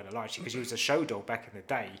 I'm not going to lie, because she was a show dog back in the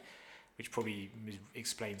day, which probably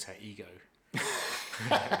explains her ego.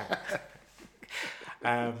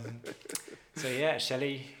 So yeah,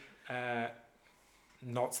 Shelley,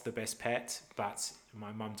 not the best pet, but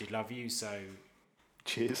my mum did love you, so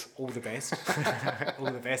cheers. All the best.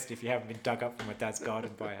 All the best if you haven't been dug up from my dad's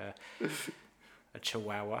garden by a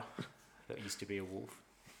chihuahua that used to be a wolf.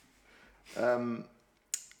 The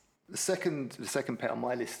second pet on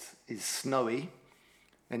my list is Snowy.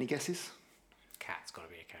 Any guesses? Cat's got to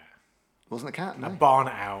be a cat. Wasn't a cat? No. A barn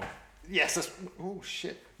owl. Yes. Oh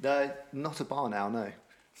shit. No, not a barn owl. No.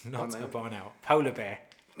 Not a barn owl. Polar bear.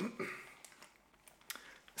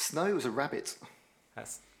 Snowy was a rabbit.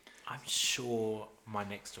 I'm sure my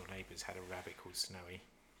next door neighbours had a rabbit called Snowy.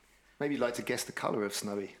 Maybe you'd like to guess the colour of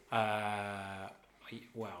Snowy.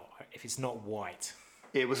 Well, if it's not white.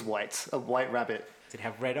 It was white. A white rabbit. Did it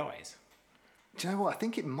have red eyes? Do you know what? I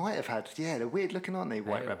think it might have had. Yeah, they're weird looking, aren't they?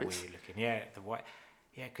 White rabbits. Weird looking. Yeah, the white.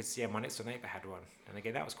 Yeah, because my next door neighbour had one, and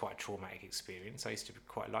again that was quite a traumatic experience. I used to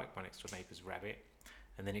quite like my next door neighbour's rabbit,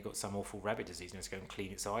 and then it got some awful rabbit disease and had to go and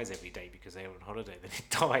clean its eyes every day because they were on holiday. Then it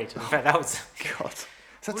died. In fact, that was God.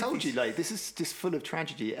 So I told you, like, this is just full of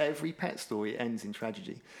tragedy. Every pet story ends in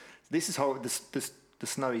tragedy. This is horrible. The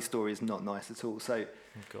Snowy story is not nice at all. So,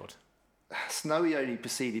 God. Snowy only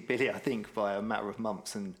preceded Billy, I think, by a matter of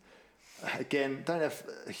months. And again, don't have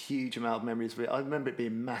a huge amount of memories of it. I remember it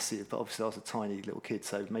being massive, but obviously I was a tiny little kid,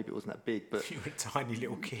 so maybe it wasn't that big. But you were a tiny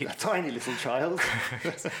little kid. A tiny little child.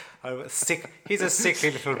 He's a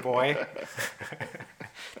sickly little boy.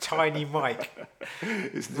 Tiny Mike.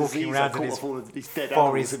 It's walking disease. around I in caught his off all of these dead animals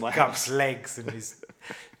Forrest in my Gump's house. legs and his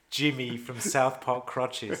Jimmy from South Park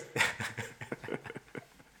crotches.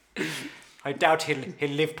 I doubt he'll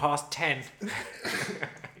live past 10.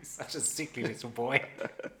 He's such a sickly little boy.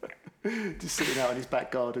 Just sitting out in his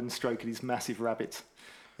back garden, stroking his massive rabbit.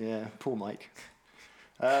 Yeah, poor Mike.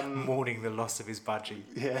 Mourning the loss of his budgie.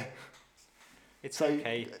 Yeah. It's So-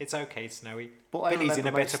 okay. It's okay, Snowy. What I Billy's in a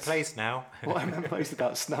remember better most- place now. What I remember most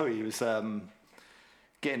about Snowy was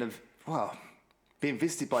being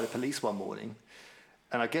visited by the police one morning,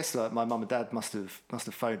 and I guess my mum and dad must have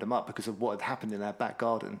phoned them up because of what had happened in our back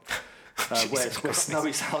garden, where Christ.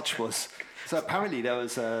 Snowy's hutch was. So apparently there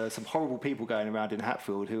was some horrible people going around in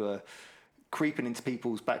Hatfield who were creeping into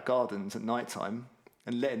people's back gardens at night time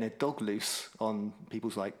and letting their dog loose on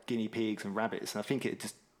people's like guinea pigs and rabbits. And I think it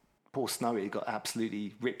just poor Snowy got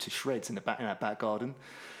absolutely ripped to shreds in our back garden.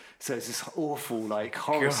 So it's this awful like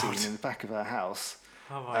horror God. scene in the back of our house.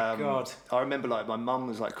 Oh my God. I remember like my mum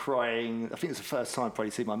was like crying. I think it was the first time I'd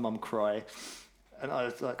probably seen my mum cry. And I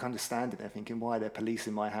was like kind of standing there thinking, why are there police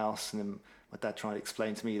in my house? And then my dad trying to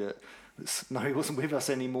explain to me that Snowy wasn't with us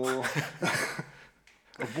anymore.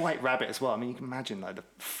 A white rabbit as well. I mean, you can imagine like the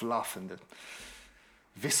fluff and the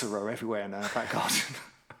viscera everywhere in our back garden.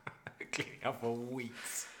 Cleaning up for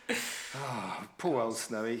weeks. Oh, poor old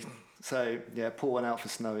Snowy. So yeah, pour one out for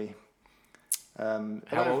Snowy. How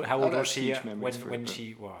old was she when but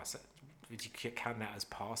she was? Would you count that as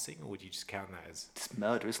passing, or would you just count that as it's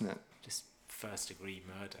murder, isn't it? just first degree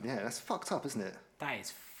murder? Yeah, that's fucked up, isn't it? That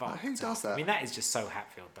is fucked. Who does up. that? I mean, that is just so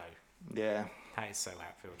Hatfield, though. Yeah. That is so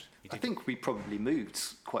Hatfield. I think we probably moved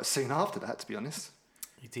quite soon after that, to be honest.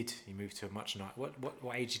 You did. You moved to a much nicer.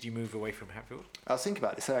 What age did you move away from Hatfield? I was thinking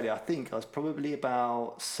about this earlier. I think I was probably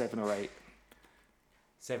about 7 or 8.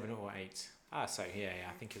 7 or 8. Ah, so yeah.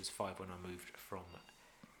 I think it was 5 when I moved from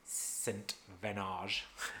St Venage,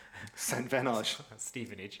 St. Venage.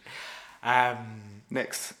 Stevenage.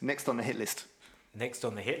 Next on the hit list. Next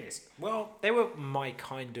on the hit list. Well, they were my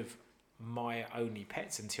only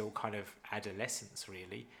pets until kind of adolescence,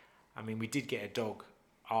 really. I mean, we did get a dog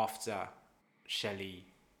after Shelley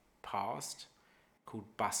passed called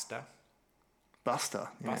Buster. Buster.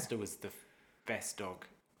 Yeah. Buster was the best dog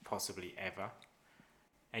possibly ever.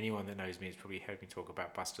 Anyone that knows me has probably heard me talk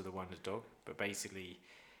about Buster the Wonder Dog, but basically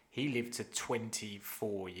he lived to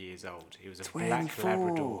 24 years old. He was a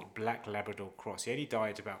 24. black Labrador cross. He only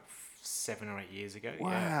died about 7 or 8 years ago.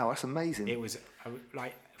 Wow, Yeah. that's amazing. It was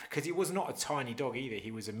because he was not a tiny dog either.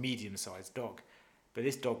 He was a medium-sized dog, but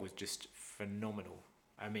this dog was just phenomenal.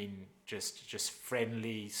 I mean, just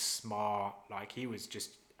friendly, smart. Like he was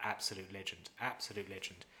just absolute legend.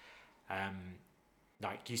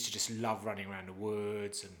 Like used to just love running around the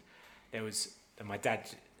woods, and my dad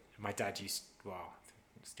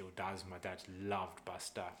still does. My dad loved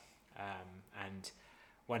Buster, and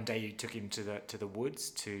one day he took him to the woods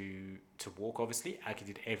to walk. Obviously, like he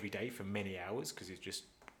did every day for many hours because it's just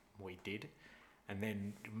what he did. And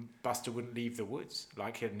then Buster wouldn't leave the woods.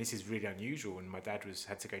 And this is really unusual. And my dad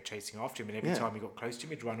had to go chasing after him. And every time he got close to him,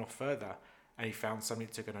 he'd run off further. And he found somebody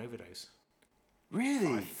that took an overdose.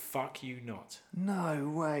 Really? Fuck you not. No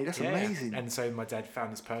way. That's amazing. And so my dad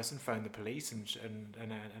found this person, phoned the police and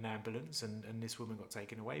an ambulance, and this woman got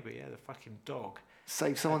taken away. But yeah, the fucking dog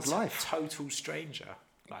Saved someone's life. Total stranger.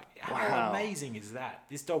 How Wow. amazing is that?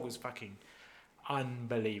 This dog was fucking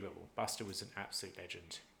unbelievable. Buster was an absolute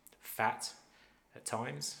legend. Fat at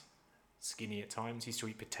times, skinny at times. He used to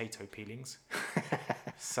eat potato peelings.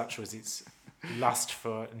 Such was its lust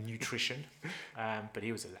for nutrition. But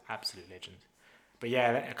he was an absolute legend. But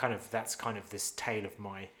yeah, that's kind of this tale of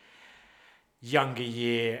my younger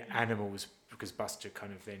year animals, because Buster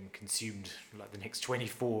kind of then consumed like the next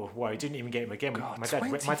 24. Well, he didn't even get him again. God, my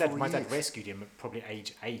 24 dad years. rescued him at probably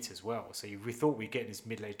age 8 as well. So we thought we'd get this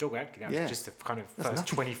middle-aged dog. Actually, that was just the kind of first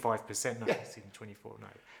 25%. No, it's even 24. No,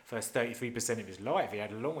 first 33% of his life. He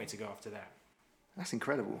had a long way to go after that. That's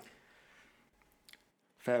incredible.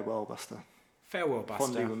 Farewell, Buster. Farewell, Buster.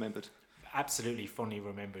 Fondly remembered. Absolutely fondly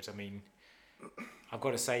remembered. I mean, I've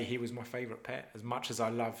got to say he was my favourite pet. As much as I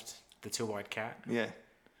loved the two-eyed cat, Yeah.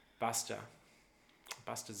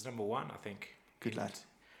 Buster's number one, I think. Good lad.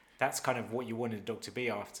 That's kind of what you wanted a dog to be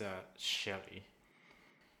after Shelley.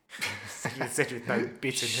 said with no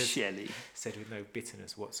bitterness. Shelley. Said with no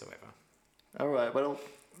bitterness whatsoever. All right. Well,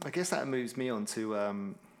 I guess that moves me on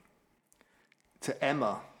to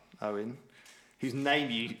Emma, Owen, whose name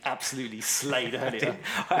you absolutely slayed earlier.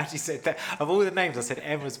 I actually said that. Of all the names, I said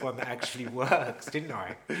Emma's one that actually works, didn't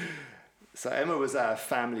I? So Emma was our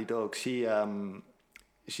family dog.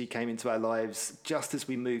 She came into our lives just as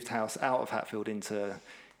we moved house out of Hatfield into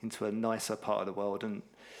into a nicer part of the world and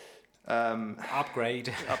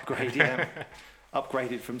Upgrade. yeah.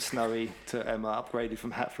 Upgraded from Snowy to Emma, upgraded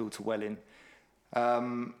from Hatfield to Welling.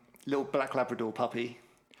 Little black Labrador puppy.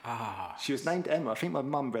 She was named Emma. I think my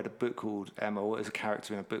mum read a book called Emma, or it was a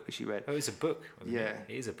character in a book that she read. Oh, it's a book. Yeah,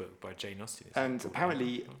 it is a book by Jane Austen. And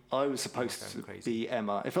apparently, I was supposed to be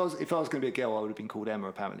Emma. If I was going to be a girl, I would have been called Emma.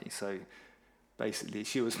 Apparently, so basically,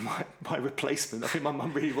 she was my replacement. I think my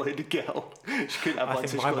mum really wanted a girl. She couldn't have one,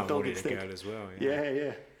 so she got a dog instead. I think my mum wanted a girl as well.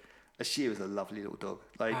 Yeah. She was a lovely little dog.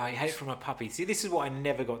 Like, I hate it from a puppy. See, this is what I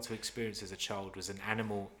never got to experience as a child, was an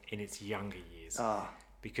animal in its younger years.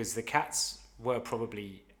 Because the cats were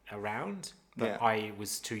probably around, but I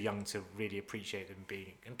was too young to really appreciate them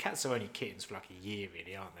being. And cats are only kittens for like a year,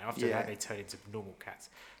 really, aren't they? After that, they turn into normal cats.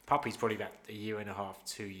 Puppies probably about a year and a half,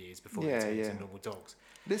 2 years before they turn into normal dogs.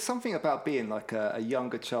 There's something about being like a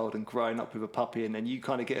younger child and growing up with a puppy, and then you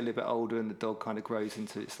kind of get a little bit older, and the dog kind of grows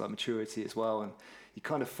into its like maturity as well, and you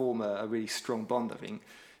kind of form a really strong bond. I think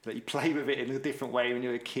that you play with it in a different way when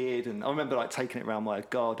you're a kid, and I remember like taking it around my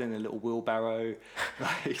garden in a little wheelbarrow.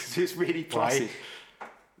 Like, it's just really placid.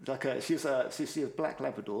 Like she was a black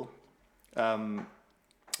Labrador,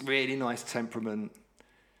 really nice temperament.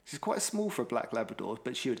 She's quite small for a black Labrador,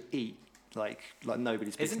 but she would eat like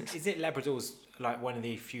nobody's business. Isn't Labradors like one of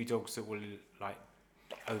the few dogs that will like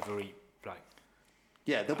overeat? Like,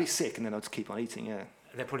 yeah, they'll be sick and then they'll just keep on eating. Yeah,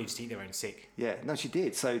 they'll probably just eat their own sick. Yeah, no, she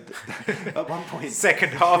did. So at one point,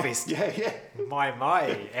 second harvest. yeah. My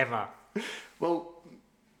Emma. Well,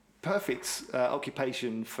 perfect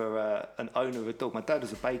occupation for an owner of a dog. My dad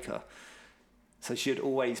was a baker, so she'd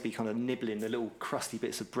always be kind of nibbling the little crusty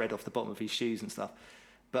bits of bread off the bottom of his shoes and stuff.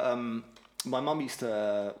 But my mum used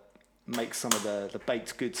to make some of the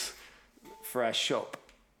baked goods for our shop,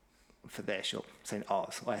 for their shop, saying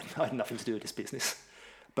ours. I had nothing to do with this business.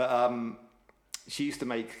 But she used to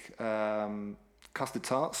make custard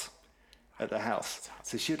tarts at the house.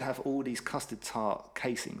 So she'd have all these custard tart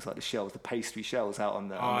casings, like the shells, the pastry shells out on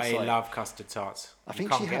the side. I love custard tarts. You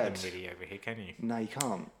can't get them really over here, can you? No, you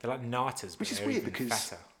can't. They're like natas, which is weird because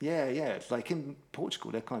fatter. Yeah. Like in Portugal,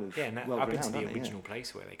 they're kind of well up renowned, into the original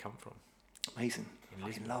place where they come from. Amazing.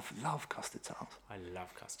 I love custard tarts. I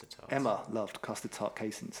love custard tarts. Emma loved custard tart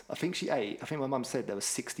casings. I think my mum said there were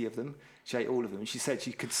 60 of them. She ate all of them. And she said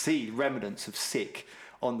she could see remnants of sick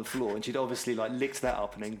on the floor, and she'd obviously like licked that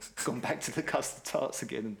up and then gone back to the custard tarts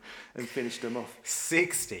again and finished them off.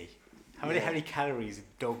 60? How many calories a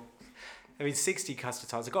dog? I mean, 60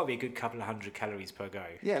 custard tarts, it's got to be a good couple of 100 calories per go.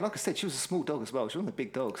 Yeah, like I said, she was a small dog as well. She wasn't a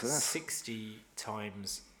big dog. So that's 60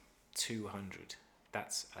 times 200.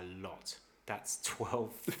 That's a lot. That's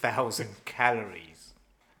 12,000 calories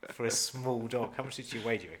for a small dog. How much did she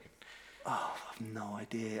weigh, do you reckon? Oh, I have no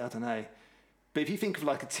idea. I don't know. But if you think of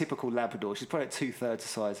like a typical Labrador, she's probably 2/3 the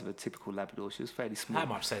size of a typical Labrador. She was fairly small. How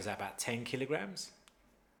much? So is that about 10 kilograms?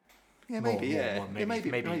 Yeah, maybe.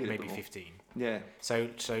 Maybe 15. Yeah. So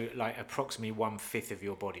like approximately 1/5 of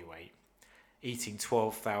your body weight, eating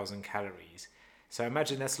 12,000 calories. So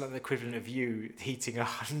imagine that's like the equivalent of you eating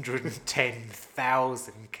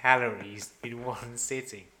 110,000 calories in one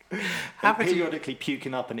sitting. How periodically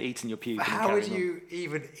puking up and eating your puke. How would you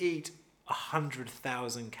even eat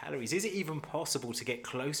 100,000 calories? Is it even possible to get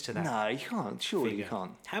close to that? No, you can't. Surely you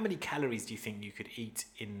can't. How many calories do you think you could eat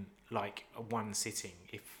in like one sitting?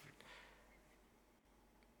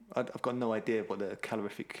 I've got no idea what the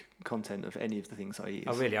calorific content of any of the things I eat is.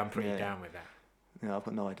 Oh, really? I'm pretty down with that. Yeah, I've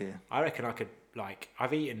got no idea. I reckon I could,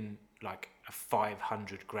 I've eaten like a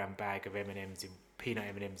 500 gram bag of peanut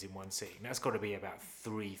M&Ms in one sitting. That's got to be about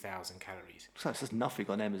 3,000 calories. So it's just nothing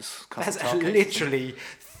on Emma's custard tart. That's literally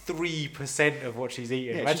 3% of what she's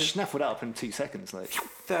eating. Yeah, she snaffled up in 2 seconds.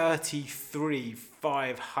 33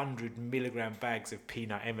 500 milligram bags of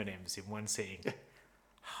peanut M&Ms in one sitting.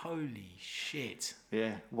 Holy shit.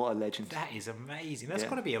 Yeah, what a legend. That is amazing. That's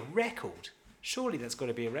got to be a record. Surely that's got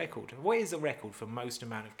to be a record. What is the record for most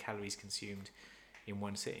amount of calories consumed in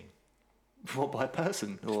one sitting? What, by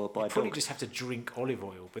person or by dog? Probably just have to drink olive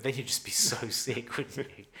oil, but then you'd just be so sick, wouldn't you?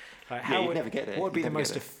 You'd never get it. What would be the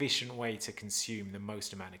most efficient way to consume the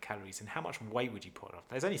most amount of calories, and how much weight would you put on?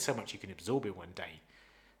 There's only so much you can absorb in one day,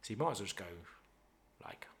 so you might as well just go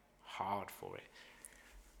hard for it.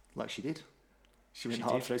 Like she did. She went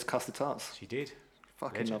hard for those custard tarts. She did.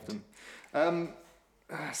 Fucking loved them.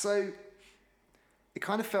 So it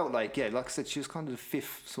kind of felt like I said, she was kind of the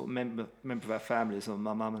fifth sort of member of our family. So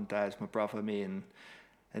my mum and dad, my brother, me and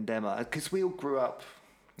Emma. Because we all grew up,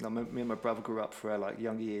 me and my brother grew up for our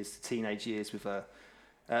young years, teenage years with her.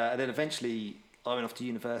 And then eventually I went off to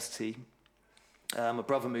university. My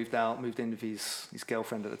brother moved in with his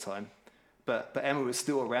girlfriend at the time. but Emma was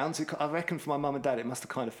still around. So I reckon for my mum and dad, it must have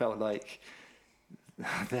kind of felt like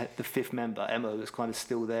the fifth member, Emma, was kind of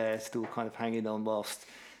still there, still kind of hanging on whilst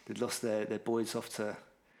they'd lost their boys off to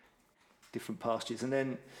different pastures. And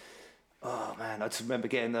then, oh man, I just remember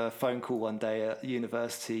getting a phone call one day at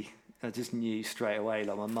university. I just knew straight away,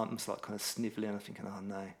 like my mum's like kind of snivelling. I'm thinking, oh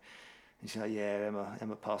no. And she's like, yeah,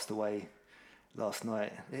 Emma passed away last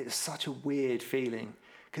night. It was such a weird feeling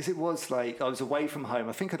because it was like I was away from home.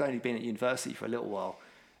 I think I'd only been at university for a little while.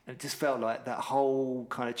 And it just felt like that whole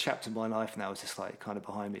kind of chapter of my life now was just like kind of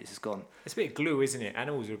behind me. It's just gone. It's a bit of glue, isn't it?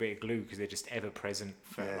 Animals are a bit of glue because they're just ever present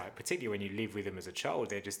for like, particularly when you live with them as a child,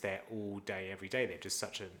 they're just there all day, every day. They're just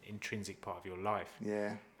such an intrinsic part of your life.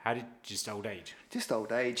 Yeah. How did just old age? Just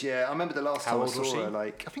old age, yeah. I remember the last How time I old was saw she? her,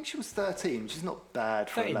 like, I think she was 13, which is not bad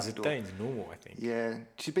for a Labrador. 13's normal, I think. Yeah.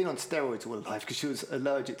 She'd been on steroids all her life because she was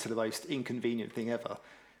allergic to the most inconvenient thing ever,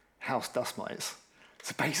 house dust mites.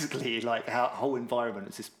 So basically, like, her whole environment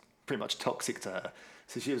was just pretty much toxic to her.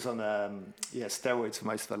 So she was on steroids for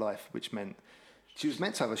most of her life, which meant she was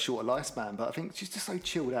meant to have a shorter lifespan, but I think she's just so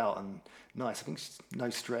chilled out and nice. I think she's no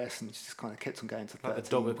stress, and she just kind of kept on going to 13. Like the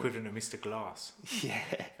dog equivalent of Mr. Glass. Yeah.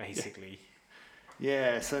 Basically.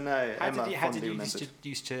 Yeah, so no, How Emma did you remembered.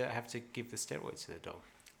 used to have to give the steroids to the dog?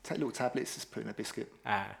 Take little tablets, just put in a biscuit.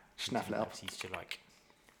 Schnaffle it up. You used to like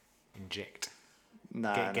inject.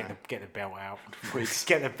 Nah, Get the belt out. Whiz.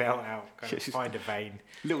 Get the belt out. Yeah, Find a vein.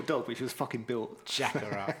 Little dog, but she was fucking built. Jack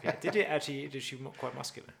her up. Yeah. Did she quite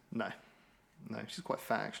muscular? No, she's quite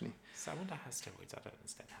fat actually. So I wonder how steroids. I don't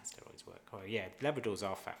understand how steroids work. Oh yeah, Labradors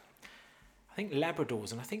are fat. I think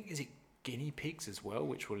Labradors, and I think is it guinea pigs as well,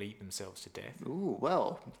 which will eat themselves to death. Ooh,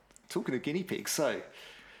 well, talking of guinea pigs, so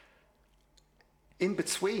in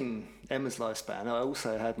between Emma's lifespan, I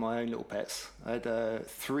also had my own little pets. I had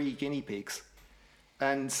 3 guinea pigs,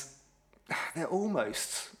 and they're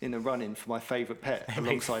almost in the running for my favourite pet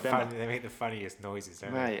alongside Emma. They make the funniest noises,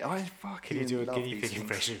 don't Mate, I fucking Can you do a love guinea these pig things.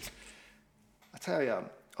 impression? I tell you,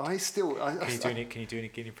 I still. Can you do any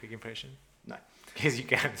guinea pig impression? No. Because you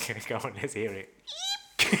can. Go on, let's hear it.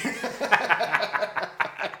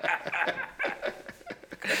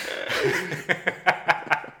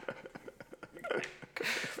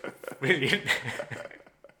 Brilliant.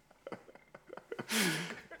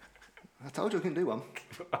 I told you I couldn't do one.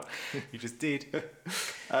 You just did.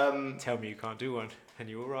 Tell me you can't do one, and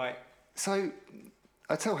you're all right. So,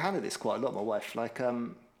 I tell Hannah this quite a lot, my wife. Like,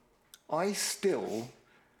 I still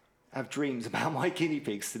have dreams about my guinea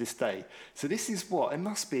pigs to this day. So this is what? It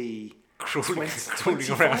must be... Crawling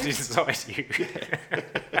around inside you.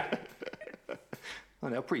 Yeah. Oh,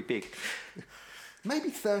 they're pretty big. Maybe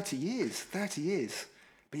 30 years. But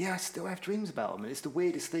yeah, I still have dreams about them. And it's the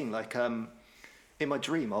weirdest thing. Like, in my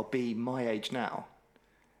dream, I'll be my age now.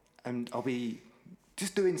 And I'll be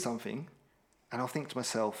just doing something. And I'll think to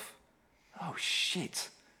myself, oh, shit.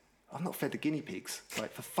 I've not fed the guinea pigs,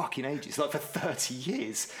 like, for fucking ages. Like, for 30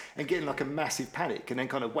 years. And getting, like, a massive panic. And then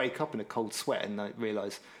kind of wake up in a cold sweat and I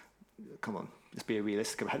realise, come on, let's be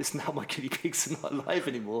realistic about this. Now my guinea pigs are not alive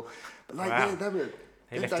anymore. But, like, Wow.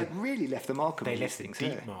 they really left a mark on me. They left a things,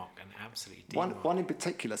 deep mark, an absolutely deep one, mark. One in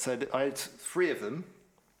particular. So I had 3 of them,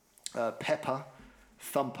 Pepper,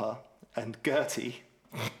 Thumper, and Gertie.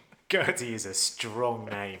 Gertie is a strong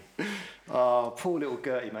name. Oh, poor little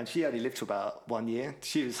Gertie, man. She only lived for about 1 year.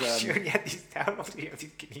 She was... How long do you have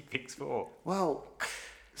these guinea pigs for? Well,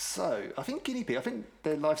 so I think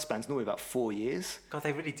their lifespan's normally about 4 years. God,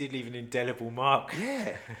 they really did leave an indelible mark.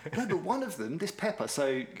 Yeah. No, but one of them, this Pepper,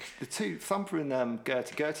 so the 2, Thumper and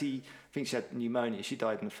Gertie, I think she had pneumonia. She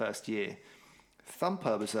died in the first year.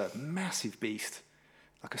 Thumper was a massive beast,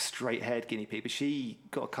 like a straight-haired guinea pig, but she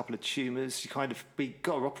got a couple of tumours. We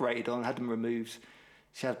got her operated on, had them removed.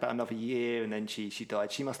 She had about another year, and then she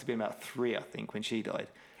died. She must have been about 3, I think, when she died.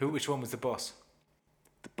 Which one was the boss?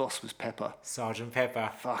 The boss was Pepper. Sergeant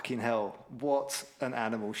Pepper. Fucking hell. What an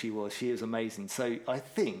animal she was. She was amazing. So I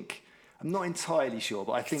think, I'm not entirely sure,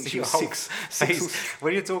 but I think she was six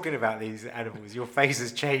when you're talking about these animals, your face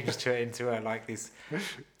has changed into like this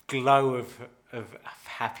glow of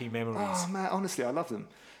happy memories. Oh, man, honestly, I love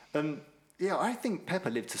them. Yeah, I think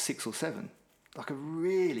Pepper lived to 6 or 7. Like a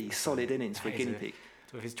really solid innings for a guinea pig.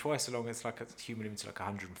 So if it's twice as long as like a human living to like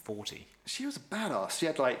 140. She was a badass. She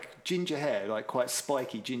had like ginger hair, like quite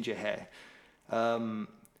spiky ginger hair.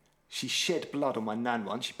 She shed blood on my nan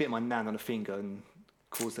once. She bit my nan on a finger and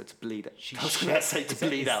caused her to bleed. I was going to say to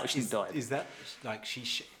bleed out. She died. Is that like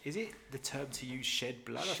is it the term to use shed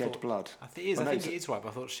blood? Blood. I think it is. I think it is right. But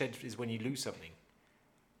I thought shed is when you lose something.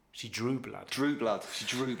 She drew blood. She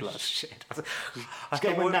drew blood. Shit. She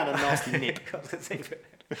gave my nan a nasty nip.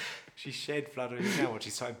 She shed blood on his nail when she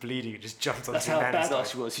started bleeding and just jumped onto That's his how nan's badass side.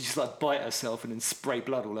 she was. She just like bite herself and then spray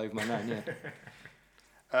blood all over my nan.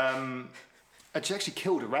 Yeah. And she actually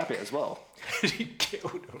killed a rabbit as well. She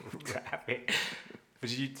killed a rabbit. But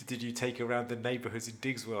did you take her around the neighbourhoods in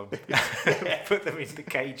Digswell and put them in the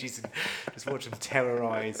cages and just watch them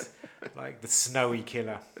terrorise like the snowy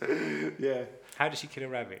killer? Yeah. How did she kill a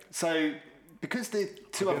rabbit? So because the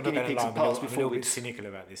two I'm other not guinea gonna pigs lie, had I'm a passed little before bit we'd... cynical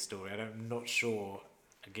about this story. I'm not sure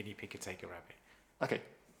a guinea pig could take a rabbit. Okay,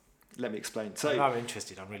 let me explain. So I'm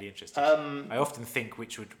interested. I'm really interested. I often think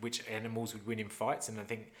which animals would win in fights, and I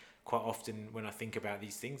think quite often when I think about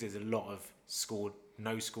these things, there's a lot of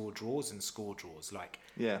no score draws and score draws. Like,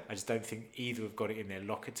 yeah, I just don't think either have got it in their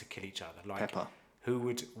locker to kill each other. Like, Pepper. who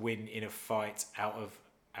would win in a fight out of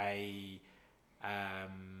a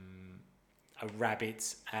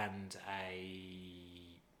rabbit and a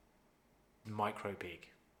micro pig?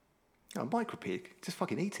 Oh, micro pig, just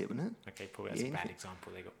fucking eat it, wouldn't it? Okay, probably that's a bad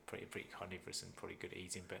example. They got pretty carnivorous and probably good at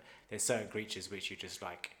eating, but there's certain creatures which you just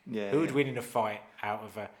like. Yeah. Who would win in a fight out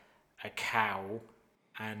of a cow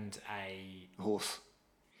and a Horse.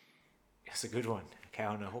 That's a good one. A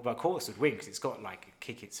cow and a horse. But of course, would win because it's got like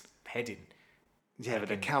kick its head in. Yeah,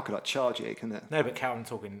 but a cow could like charge it, couldn't it? No, but cow. I'm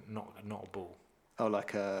talking not a bull. Oh,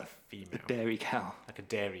 like a female dairy cow. Like a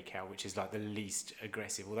dairy cow, which is like the least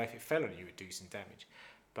aggressive. Although if it fell on you, it would do some damage.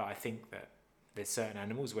 But I think that there's certain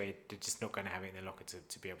animals where they're just not going to have it in their locker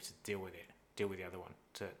to be able to deal with the other one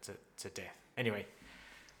to death. Anyway,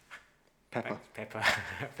 Pepper. Pepper,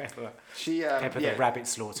 Pepper the rabbit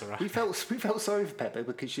slaughterer. We felt sorry for Pepper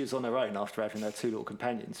because she was on her own after having her two little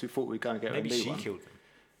companions. We thought we'd go and get Maybe her a new she one. killed them.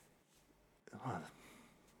 Oh,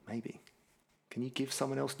 maybe. Can you give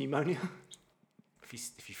someone else pneumonia?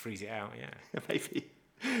 If you freeze it out, yeah.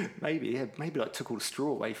 Maybe like took all the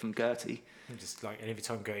straw away from Gertie. And just like, and every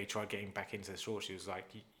time Gertie tried getting back into the straw, she was like,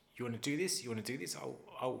 "You want to do this? You want to do this?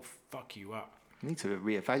 I'll fuck you up." I need to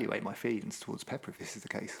reevaluate my feelings towards Pepper if this is the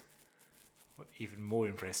case. Even more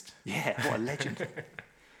impressed. Yeah, what a legend.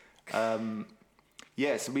 So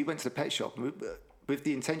we went to the pet shop with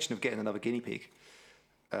the intention of getting another guinea pig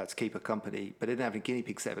to keep her company, but they didn't have any guinea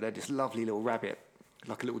pigs there, but they had this lovely little rabbit,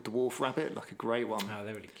 like a little dwarf rabbit, like a grey one. Oh,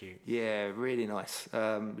 they're really cute. Yeah, really nice,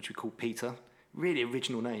 which we call Peter. Really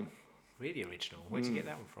original name. Really original. Where'd you get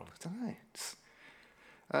that one from? I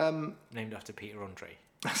don't know. Named after Peter Andre.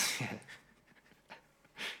 Yeah.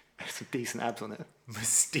 Some decent abs on it.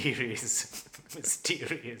 Mysterious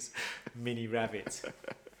mini rabbit.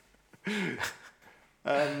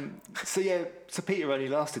 So Peter only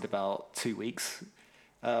lasted about 2 weeks.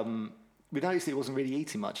 We noticed he wasn't really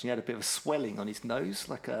eating much, and he had a bit of a swelling on his nose,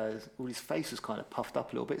 like all his face was kind of puffed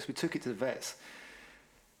up a little bit. So we took it to the vets,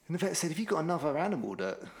 and the vet said, "Have you got another animal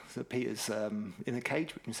that Peter's in a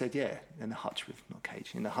cage with?" And he said, "Yeah, in a hutch with, not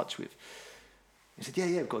cage, in a hutch with." He said, "Yeah,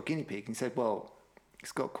 we've got a guinea pig." And he said, "Well,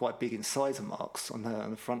 it's got quite big incisor marks on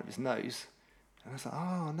the front of his nose." And I was like,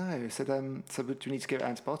 "Oh no." I said, "So do we need to give it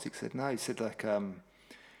antibiotics?" He said, "No." He said, "Like, I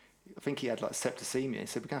think he had like septicemia." He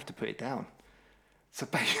said, "We're gonna have to put it down." So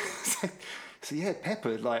yeah,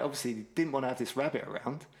 Pepper, like, obviously didn't want to have this rabbit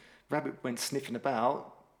around. Rabbit went sniffing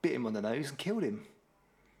about, bit him on the nose and killed him.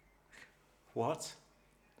 What?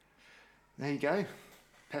 There you go.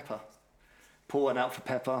 Pepper. Pour one out for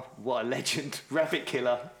Pepper. What a legend. Rabbit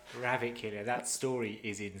killer. Rabbit killer. That story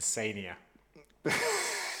is insania.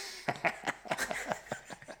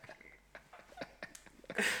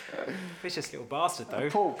 Vicious little bastard, though.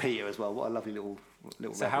 Poor Peter as well. What a lovely little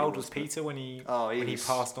So how old was Peter when he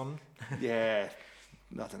passed on? Yeah,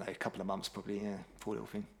 I don't know, a couple of months probably. Yeah, poor little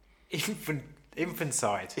thing.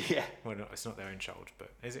 Infanticide. Yeah. Well, no, it's not their own child,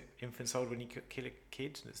 but is it infanticide when you kill a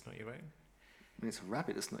kid that's not your own? I mean, it's a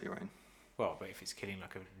rabbit that's not your own. Well, but if it's killing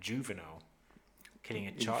like a juvenile, killing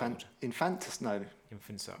a child. Infanticide. Or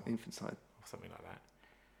something like that.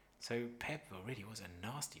 So Pepper really was a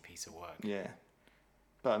nasty piece of work. Yeah.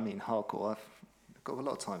 But I mean, hardcore. I've got a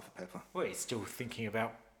lot of time for Pepper. Well, he's still thinking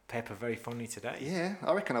about Pepper very fondly today. Yeah,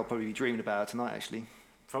 I reckon I'll probably be dreaming about her tonight, actually.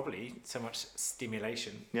 Probably. So much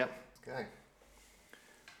stimulation. Yep. Let's go.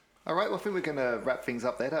 All right, well, I think we're going to wrap things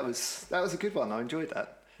up there. That was a good one. I enjoyed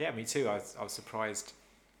that. Yeah, me too. I was surprised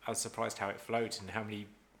how it flowed and how many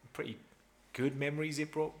pretty good memories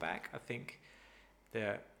it brought back. I think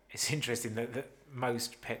it's interesting that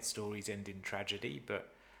most pet stories end in tragedy,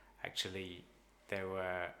 but actually there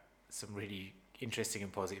were some really interesting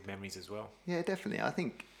and positive memories as well. Yeah, definitely. I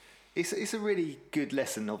think it's a really good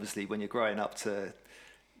lesson, obviously, when you're growing up to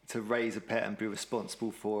raise a pet and be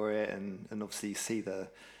responsible for it, and obviously see the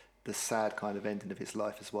sad kind of ending of its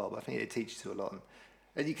life as well. But I think it teaches you a lot.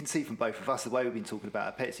 And you can see from both of us the way we've been talking about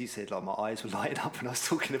our pets. You said like my eyes were lighting up when I was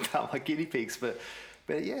talking about my guinea pigs, but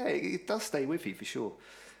yeah, it does stay with you for sure.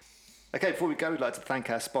 Okay, before we go, we'd like to thank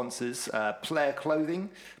our sponsors, Player Clothing,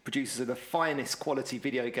 producers of the finest quality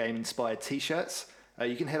video game inspired t-shirts.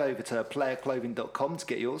 You can head over to playerclothing.com to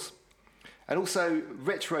get yours. And also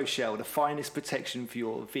Retro Shell, the finest protection for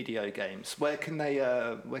your video games. Where can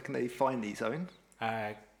they find these, Owen?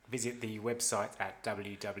 Visit the website at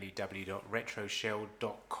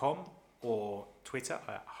www.retroshell.com or Twitter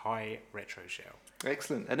at @HiRetroShell.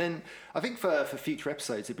 Excellent. And then I think for future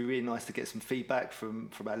episodes, it'd be really nice to get some feedback from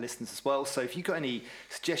our listeners as well. So if you've got any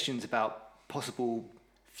suggestions about possible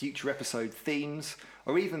future episode themes,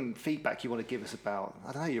 or even feedback you want to give us about,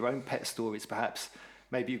 I don't know, your own pet stories perhaps,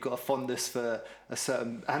 maybe you've got a fondness for a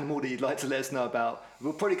certain animal that you'd like to let us know about.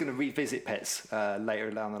 We're probably going to revisit pets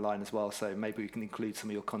later down the line as well, so maybe we can include some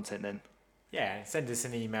of your content then. Yeah, send us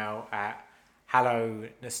an email at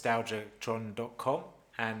hello@nostalgiatron.com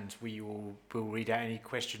and we'll read out any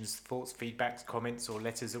questions, thoughts, feedbacks, comments or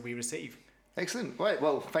letters that we receive. Excellent. Right,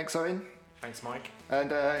 well, thanks Owen. Thanks Mike.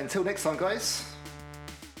 And until next time guys.